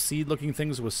 kind of seed-looking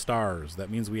things with stars. That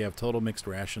means we have total mixed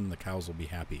ration. The cows will be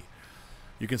happy.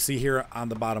 You can see here on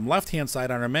the bottom left-hand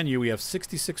side on our menu, we have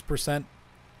 66%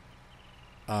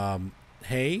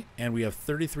 hay, and we have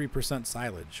 33%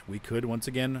 silage. We could, once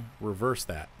again, reverse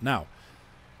that. Now,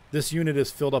 this unit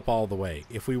is filled up all the way.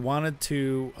 If we wanted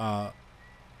to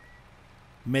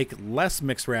make less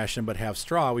mixed ration but have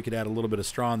straw, we could add a little bit of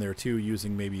straw in there too,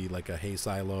 using maybe like a hay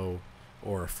silo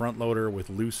or a front loader with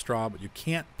loose straw, but you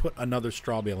can't put another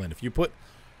straw bale in. If you put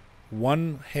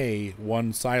 1 hay,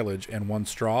 1 silage, and 1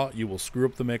 straw, you will screw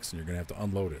up the mix and you're going to have to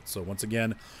unload it. So once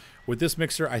again, with this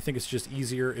mixer, I think it's just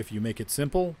easier if you make it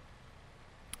simple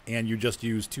and you just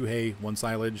use 2 hay, 1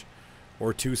 silage,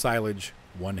 or 2 silage,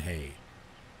 1 hay.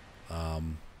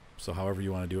 So however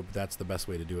you want to do it, but that's the best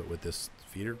way to do it with this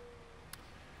feeder.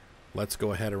 Let's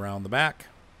go ahead around the back,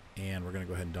 and we're going to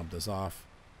go ahead and dump this off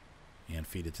and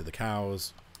feed it to the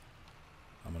cows.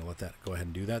 I'm going to let that go ahead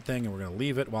and do that thing, and we're going to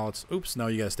leave it while it's... Oops, no,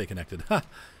 you got to stay connected. Ha!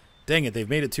 Dang it, they've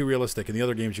made it too realistic. In the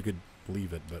other games, you could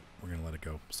leave it, but we're going to let it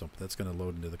go. So that's going to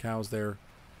load into the cows there.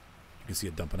 You can see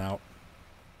it dumping out.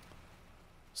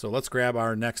 So let's grab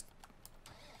our next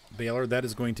baler. That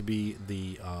is going to be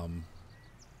the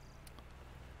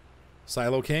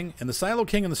Silo King. And the Silo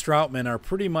King and the Stroutman are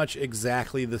pretty much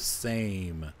exactly the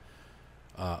same.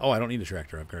 Oh, I don't need a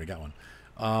tractor. I've already got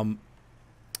one.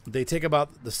 They take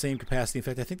about the same capacity. In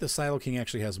fact, I think the Silo King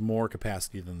actually has more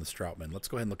capacity than the Stroutman. Let's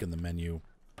go ahead and look in the menu.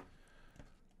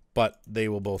 But they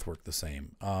will both work the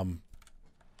same.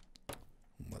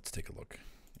 Let's take a look.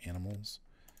 Animals.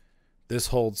 This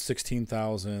holds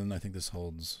 16,000. I think this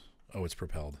holds... Oh, it's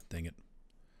propelled. Dang it.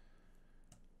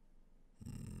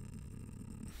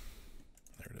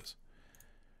 There it is.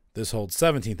 This holds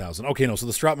 17,000. Okay, no, so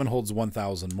the Stroutman holds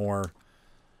 1,000 more.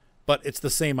 But it's the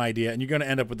same idea, and you're going to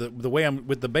end up with the way I'm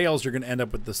with the bales. You're going to end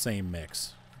up with the same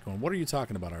mix. Going, what are you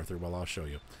talking about, Arthur? Well, I'll show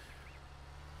you.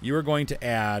 You are going to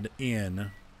add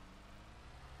in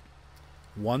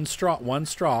one straw.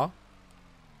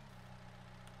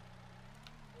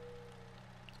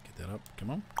 Get that up.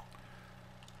 Come on.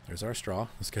 There's our straw.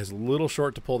 This guy's a little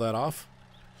short to pull that off.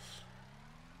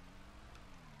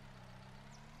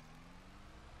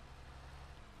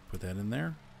 Put that in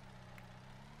there.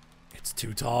 It's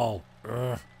too tall.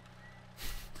 Ugh.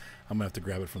 I'm going to have to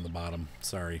grab it from the bottom.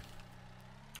 Sorry.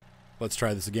 Let's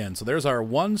try this again. So there's our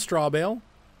 1 straw bale.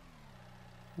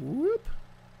 Whoop.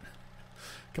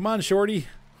 Come on, Shorty.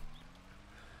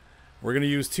 We're going to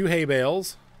use 2 hay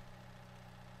bales.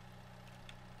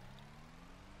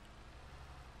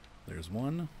 There's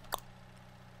 1.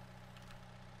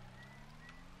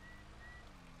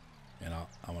 And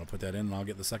I'm going to put that in and I'll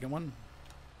get the second one.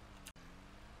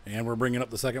 And we're bringing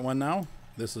up the second one now.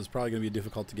 This is probably going to be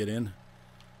difficult to get in.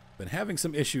 Been having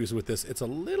some issues with this. It's a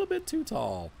little bit too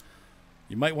tall.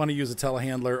 You might want to use a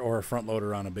telehandler or a front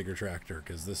loader on a bigger tractor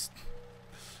because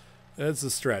it's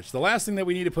a stretch. The last thing that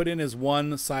we need to put in is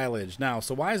 1 silage. Now,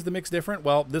 so why is the mix different?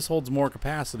 Well, this holds more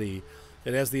capacity.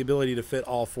 It has the ability to fit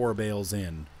all 4 bales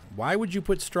in. Why would you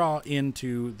put straw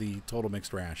into the total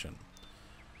mixed ration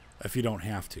if you don't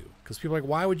have to? Because people are like,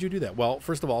 why would you do that? Well,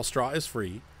 first of all, straw is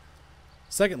free.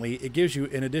 Secondly, it gives you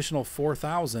an additional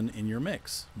 4,000 in your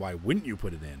mix. Why wouldn't you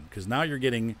put it in? Because now you're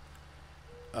getting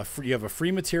you have a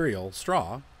free material,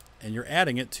 straw, and you're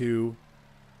adding it to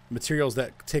materials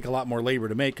that take a lot more labor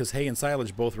to make, because hay and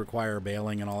silage both require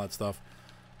baling and all that stuff.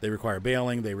 They require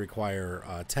baling, they require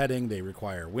tedding, they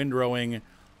require windrowing,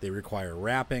 they require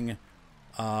wrapping.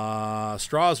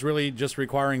 Straw is really just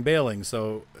requiring baling,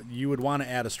 so you would want to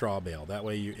add a straw bale. That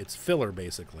way it's filler,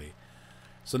 basically.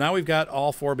 So now we've got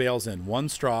all 4 bales in. 1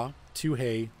 straw, 2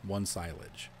 hay, 1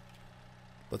 silage.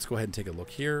 Let's go ahead and take a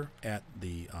look here at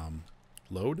the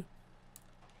load.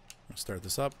 I'll start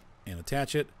this up. and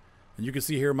attach it. And you can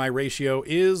see here my ratio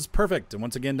is perfect. And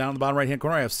once again, down in the bottom right-hand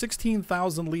corner, I have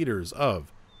 16,000 liters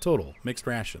of total mixed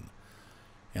ration.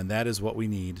 And that is what we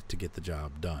need to get the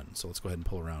job done. So let's go ahead and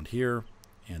pull around here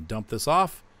and dump this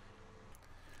off.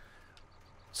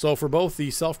 So for both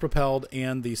the self-propelled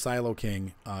and the Silo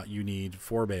King, you need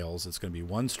 4 bales. It's going to be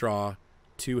 1 straw,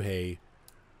 2 hay,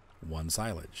 1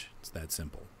 silage. It's that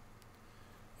simple.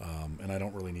 And I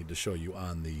don't really need to show you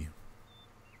on the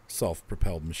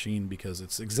self-propelled machine because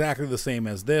it's exactly the same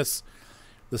as this.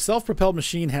 The self-propelled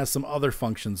machine has some other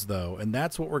functions though, and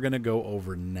that's what we're going to go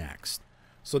over next.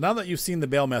 So now that you've seen the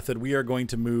bale method, we are going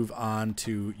to move on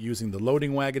to using the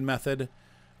loading wagon method.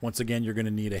 Once again, you're going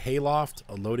to need a hay loft,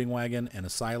 a loading wagon, and a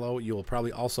silo. You'll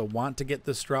probably also want to get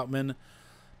this Strautmann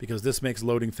because this makes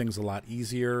loading things a lot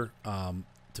easier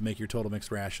to make your total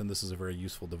mixed ration. This is a very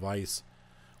useful device.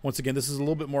 Once again, this is a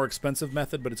little bit more expensive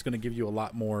method, but it's going to give you a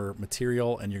lot more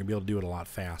material and you're going to be able to do it a lot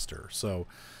faster. So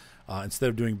instead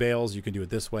of doing bales, you can do it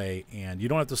this way, and you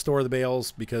don't have to store the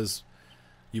bales because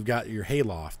you've got your hay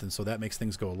loft, and so that makes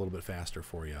things go a little bit faster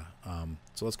for you.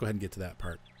 So let's go ahead and get to that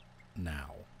part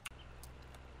now.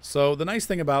 So the nice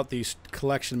thing about the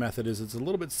collection method is it's a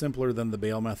little bit simpler than the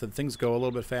bale method. Things go a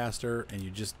little bit faster, and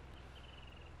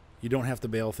you don't have to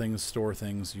bale things, store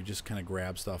things. You just kind of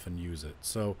grab stuff and use it.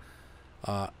 So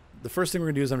the first thing we're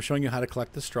going to do is I'm showing you how to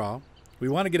collect the straw. We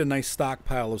want to get a nice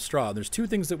stockpile of straw. There's 2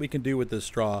 things that we can do with this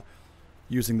straw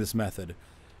using this method.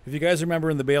 If you guys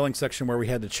remember in the baling section where we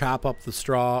had to chop up the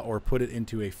straw or put it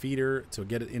into a feeder to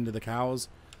get it into the cows,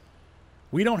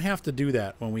 we don't have to do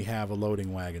that when we have a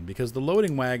loading wagon because the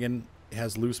loading wagon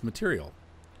has loose material.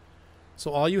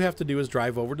 So all you have to do is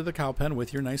drive over to the cow pen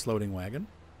with your nice loading wagon.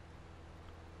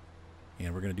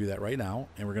 And we're going to do that right now.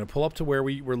 And we're going to pull up to where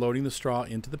we're loading the straw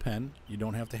into the pen. You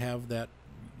don't have to have that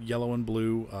yellow and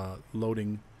blue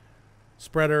loading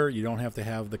spreader. You don't have to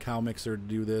have the cow mixer to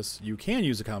do this. You can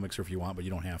use a cow mixer if you want, but you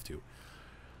don't have to.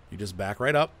 You just back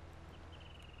right up.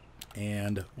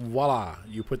 And voila,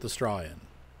 you put the straw in.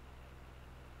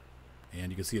 And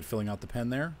you can see it filling out the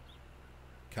pen there.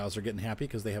 Cows are getting happy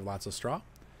because they have lots of straw.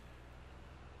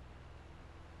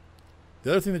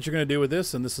 The other thing that you're going to do with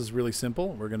this, and this is really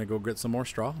simple, we're going to go get some more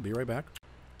straw. I'll be right back.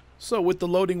 So with the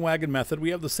loading wagon method, we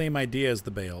have the same idea as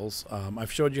the bales.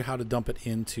 I've showed you how to dump it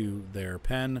into their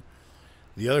pen.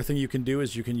 The other thing you can do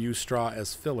is you can use straw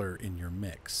as filler in your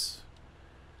mix.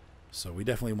 So we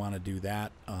definitely want to do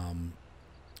that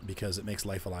because it makes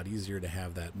life a lot easier to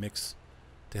have that mix,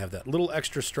 to have that little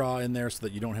extra straw in there so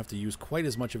that you don't have to use quite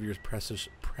as much of your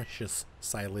precious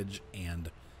silage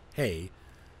and hay.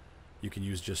 You can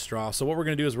use just straw. So what we're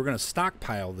going to do is we're going to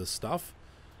stockpile this stuff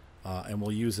and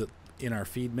we'll use it in our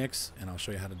feed mix, and I'll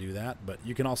show you how to do that. But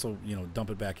you can also, dump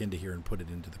it back into here and put it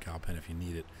into the cow pen if you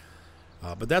need it.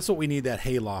 But that's what we need that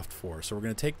hay loft for. So we're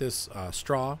going to take this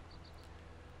straw,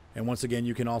 and once again,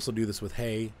 you can also do this with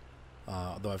hay.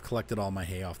 Though I've collected all my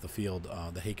hay off the field,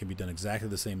 the hay can be done exactly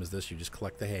the same as this. You just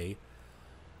collect the hay,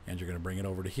 and you're going to bring it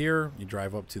over to here. You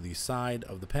drive up to the side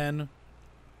of the pen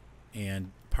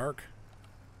and park,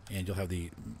 and you'll have the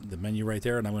menu right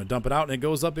there. And I'm going to dump it out, and it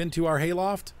goes up into our hay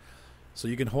loft. So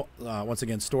you can, once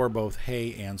again, store both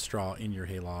hay and straw in your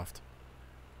hay loft,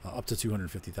 up to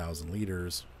 250,000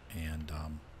 liters. And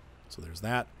so there's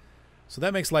that. So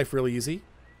that makes life really easy.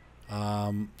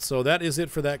 So that is it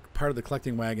for that part of the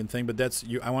collecting wagon thing. But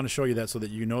I want to show you that so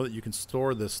that you know that you can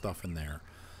store this stuff in there.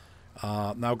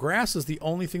 Now, grass is the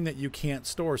only thing that you can't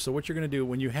store. So what you're going to do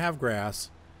when you have grass,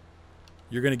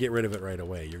 you're going to get rid of it right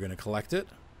away. You're going to collect it.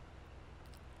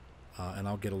 And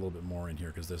I'll get a little bit more in here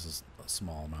because this is a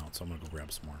small amount. So I'm going to go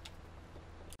grab some more.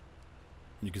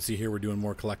 You can see here we're doing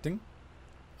more collecting.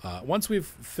 Once we've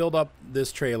filled up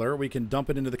this trailer, we can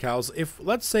dump it into the cows. If,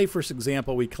 let's say, for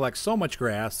example, we collect so much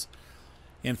grass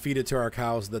and feed it to our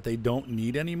cows that they don't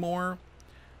need anymore,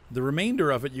 the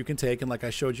remainder of it you can take, and like I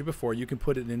showed you before, you can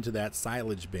put it into that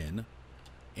silage bin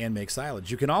and make silage.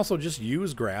 You can also just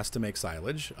use grass to make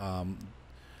silage.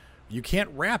 You can't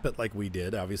wrap it like we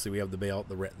did. Obviously, we have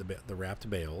the wrapped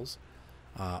bales.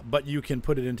 But you can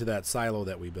put it into that silo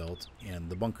that we built and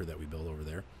the bunker that we built over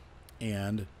there.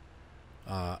 And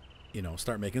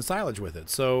start making silage with it.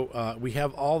 So we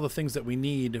have all the things that we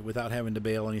need without having to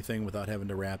bale anything, without having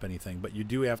to wrap anything. But you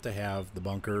do have to have the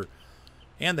bunker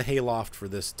and the hay loft for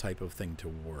this type of thing to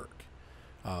work.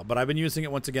 But I've been using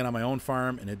it once again on my own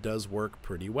farm, and it does work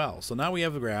pretty well. So now we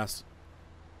have the grass.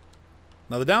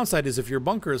 Now the downside is if your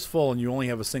bunker is full and you only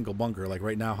have a single bunker, like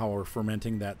right now how we're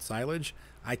fermenting that silage,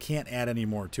 I can't add any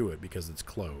more to it because it's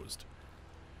closed.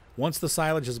 Once the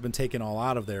silage has been taken all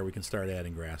out of there, we can start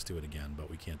adding grass to it again,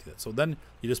 but we can't do that. So then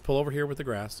you just pull over here with the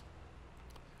grass,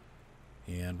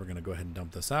 And we're going to go ahead and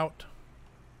dump this out.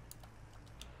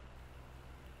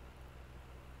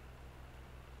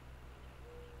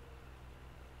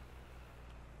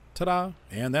 Ta-da!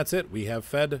 And that's it. We have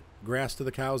fed grass to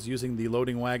the cows using the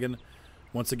loading wagon.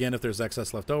 Once again, if there's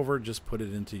excess left over, just put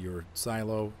it into your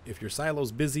silo. If your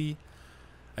silo's busy,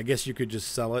 I guess you could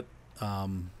just sell it.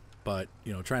 But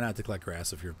you know, try not to collect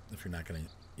grass if you're not going to,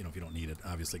 you know, if you don't need it,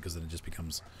 obviously, because then it just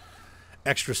becomes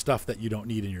extra stuff that you don't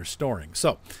need in your storing.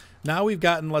 So now we've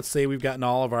gotten, let's say we've gotten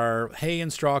all of our hay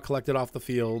and straw collected off the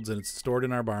fields and it's stored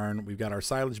in our barn. We've got our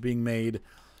silage being made.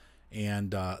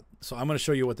 And so I'm going to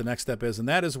show you what the next step is, and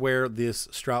that is where this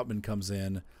Strautmann comes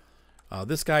in.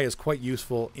 This guy is quite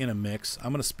useful in a mix.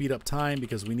 I'm going to speed up time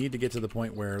because we need to get to the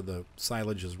point where the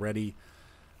silage is ready.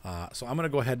 So I'm going to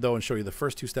go ahead, though, and show you the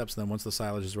first two steps, and then once the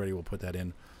silage is ready, we'll put that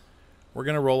in. We're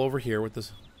going to roll over here with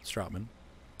this Strautmann,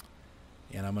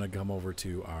 and I'm going to come over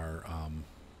to our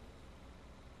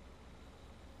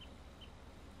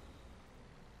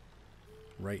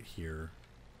right here.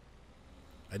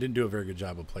 I didn't do a very good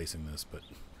job of placing this, but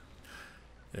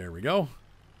there we go.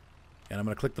 And I'm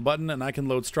going to click the button, and I can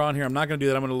load straw in here. I'm not going to do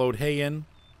that. I'm going to load hay in,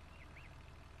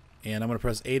 and I'm going to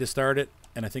press A to start it.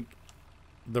 And I think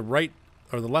the right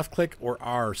or the left click or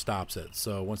R stops it.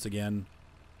 So once again,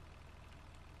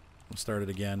 we'll start it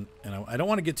again. And I don't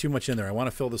want to get too much in there. I want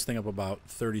to fill this thing up about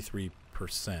 33%.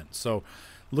 So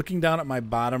looking down at my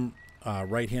bottom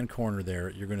right-hand corner there,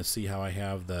 you're going to see how I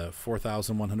have the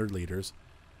 4,100 liters.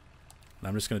 And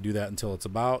I'm just going to do that until it's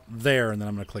about there, and then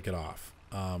I'm going to click it off.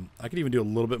 I could even do a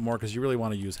little bit more because you really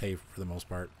want to use hay for the most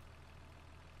part.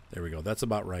 There we go. That's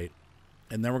about right.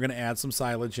 And then we're going to add some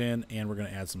silage in, and we're going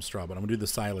to add some straw. But I'm going to do the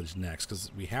silage next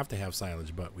because we have to have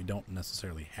silage, but we don't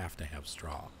necessarily have to have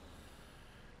straw.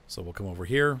 So we'll come over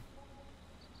here,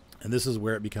 and this is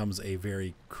where it becomes a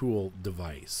very cool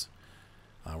device.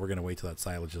 We're going to wait till that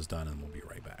silage is done, and we'll be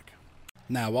right back.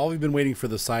 Now, while we've been waiting for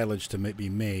the silage to be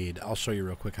made, I'll show you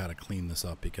real quick how to clean this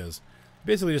up, because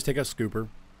basically just take a scooper.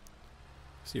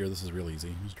 See here, this is real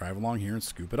easy. Just drive along here and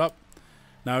scoop it up.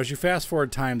 Now, as you fast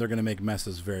forward time, they're going to make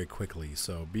messes very quickly,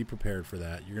 so be prepared for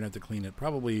that. You're going to have to clean it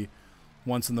probably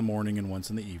once in the morning and once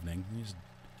in the evening. You just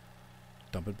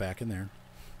dump it back in there.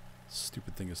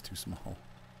 Stupid thing is too small.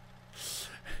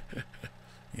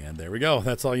 And there we go.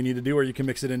 That's all you need to do, or you can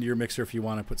mix it into your mixer if you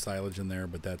want to put silage in there,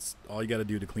 but that's all you got to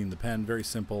do to clean the pen. Very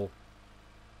simple,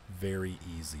 very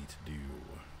easy to do.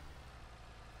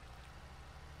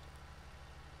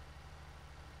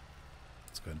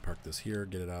 Let's go ahead and park this here,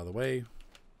 get it out of the way.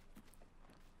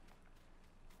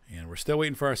 And we're still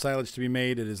waiting for our silage to be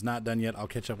made. It is not done yet. I'll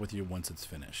catch up with you once it's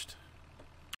finished.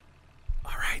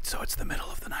 All right, so it's the middle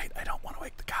of the night. I don't want to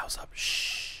wake the cows up.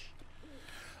 Shh.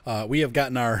 We have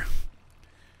gotten our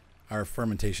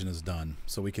fermentation is done.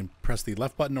 So we can press the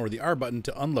left button or the R button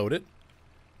to unload it.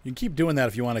 You can keep doing that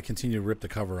if you want to continue to rip the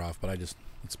cover off, but it's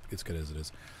good as it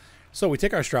is. So we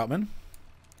take our Strautmann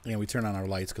and we turn on our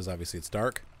lights because obviously it's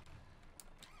dark.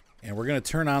 And we're going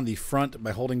to turn on the front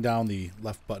by holding down the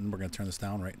left button. We're going to turn this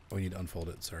down, right? Oh, we need to unfold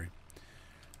it, sorry.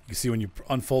 You can see when you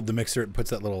unfold the mixer, it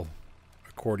puts that little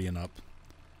accordion up.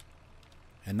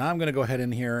 And now I'm going to go ahead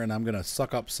in here and I'm going to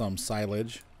suck up some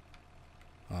silage.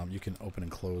 You can open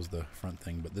and close the front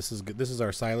thing, but this is good. This is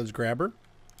our silage grabber.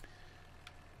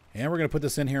 And we're going to put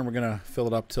this in here and we're going to fill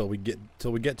it up till we get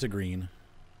to green.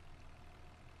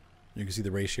 You can see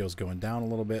the ratios going down a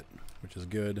little bit, which is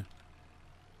good.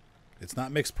 It's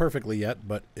not mixed perfectly yet,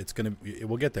 but it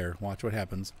will get there. Watch what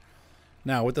happens.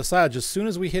 Now with the silage, as soon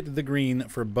as we hit the green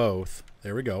for both,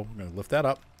 there we go. We're going to lift that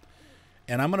up.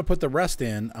 And I'm going to put the rest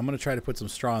in. I'm going to try to put some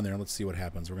straw in there. Let's see what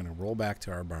happens. We're going to roll back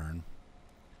to our barn.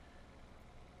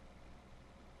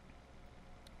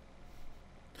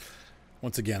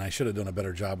 Once again, I should have done a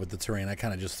better job with the terrain. I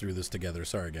kind of just threw this together.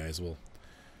 Sorry, guys.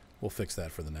 We'll fix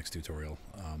that for the next tutorial.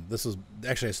 This is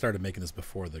actually, I started making this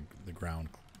before the ground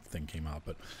thing came out,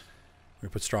 but we're going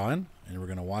to put straw in, and we're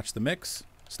going to watch the mix.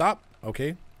 Stop.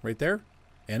 Okay, right there.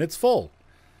 And it's full.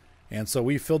 And so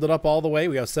we filled it up all the way.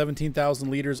 We have 17,000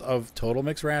 liters of total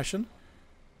mixed ration.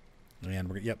 And and I'm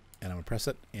going to press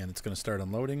it, and it's going to start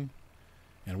unloading.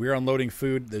 And we're unloading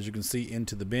food, as you can see,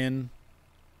 into the bin.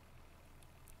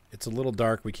 It's a little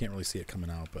dark. We can't really see it coming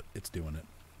out, but it's doing it.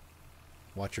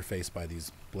 Watch your face by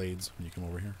these blades when you come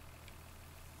over here.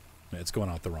 It's going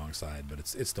out the wrong side, but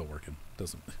it's still working.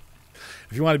 Doesn't.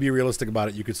 If you want to be realistic about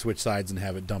it, you could switch sides and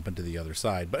have it dump into the other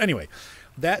side. But anyway,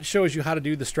 that shows you how to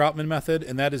do the Strautmann method,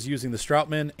 and that is using the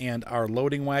Strautmann and our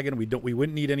loading wagon. We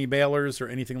wouldn't need any balers or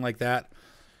anything like that,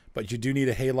 but you do need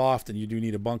a hay loft and you do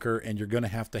need a bunker, and you're going to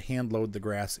have to hand load the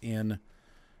grass in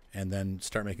and then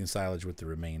start making silage with the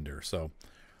remainder. So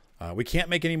We can't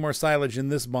make any more silage in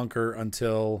this bunker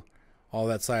until all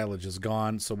that silage is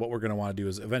gone. So what we're going to want to do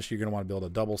is eventually you're going to want to build a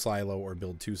double silo or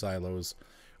build 2 silos.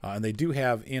 And they do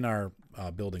have in our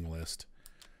building list,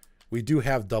 we do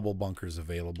have double bunkers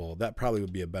available. That probably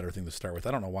would be a better thing to start with.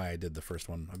 I don't know why I did the first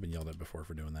one. I've been yelled at before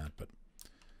for doing that. But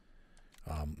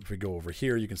if we go over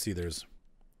here, you can see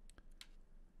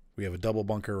we have a double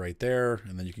bunker right there.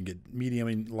 And then you can get medium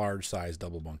and large size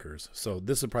double bunkers. So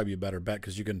this would probably be a better bet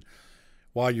because you can,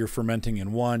 while you're fermenting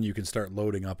in one, you can start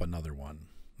loading up another one.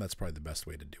 That's probably the best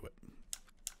way to do it.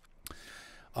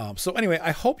 So anyway,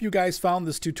 I hope you guys found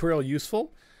this tutorial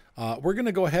useful. We're going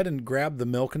to go ahead and grab the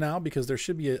milk now because there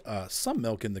should be some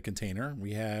milk in the container.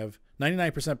 We have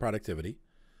 99% productivity.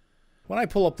 When I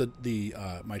pull up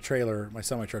my trailer, my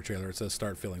semi-truck trailer, it says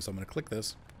start filling. So I'm going to click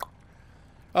this.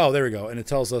 Oh, there we go. And it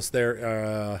tells us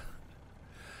there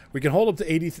we can hold up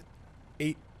to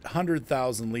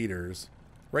 800,000 liters.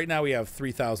 Right now we have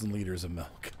 3,000 liters of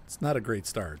milk. It's not a great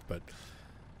start, but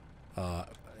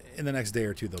in the next day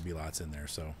or two there'll be lots in there.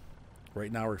 So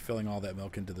right now we're filling all that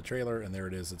milk into the trailer, and there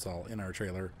it is. It's all in our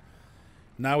trailer.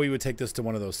 Now we would take this to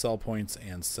one of those sell points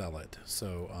and sell it.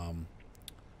 So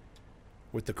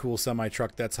with the cool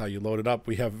semi-truck, that's how you load it up.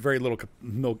 We have very little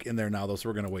milk in there now, though, so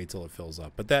we're going to wait till it fills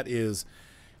up. But that is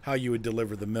how you would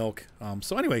deliver the milk.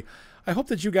 So anyway, I hope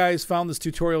that you guys found this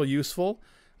tutorial useful.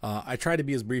 I try to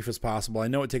be as brief as possible. I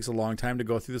know it takes a long time to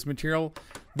go through this material.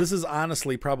 This is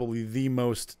honestly probably the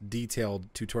most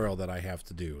detailed tutorial that I have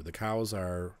to do. The cows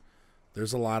are...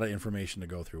 There's a lot of information to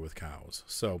go through with cows.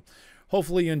 So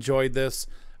hopefully you enjoyed this.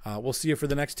 We'll see you for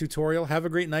the next tutorial. Have a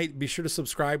great night. Be sure to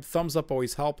subscribe. Thumbs up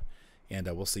always help. And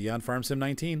we'll see you on Farm Sim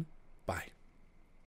 19. Bye.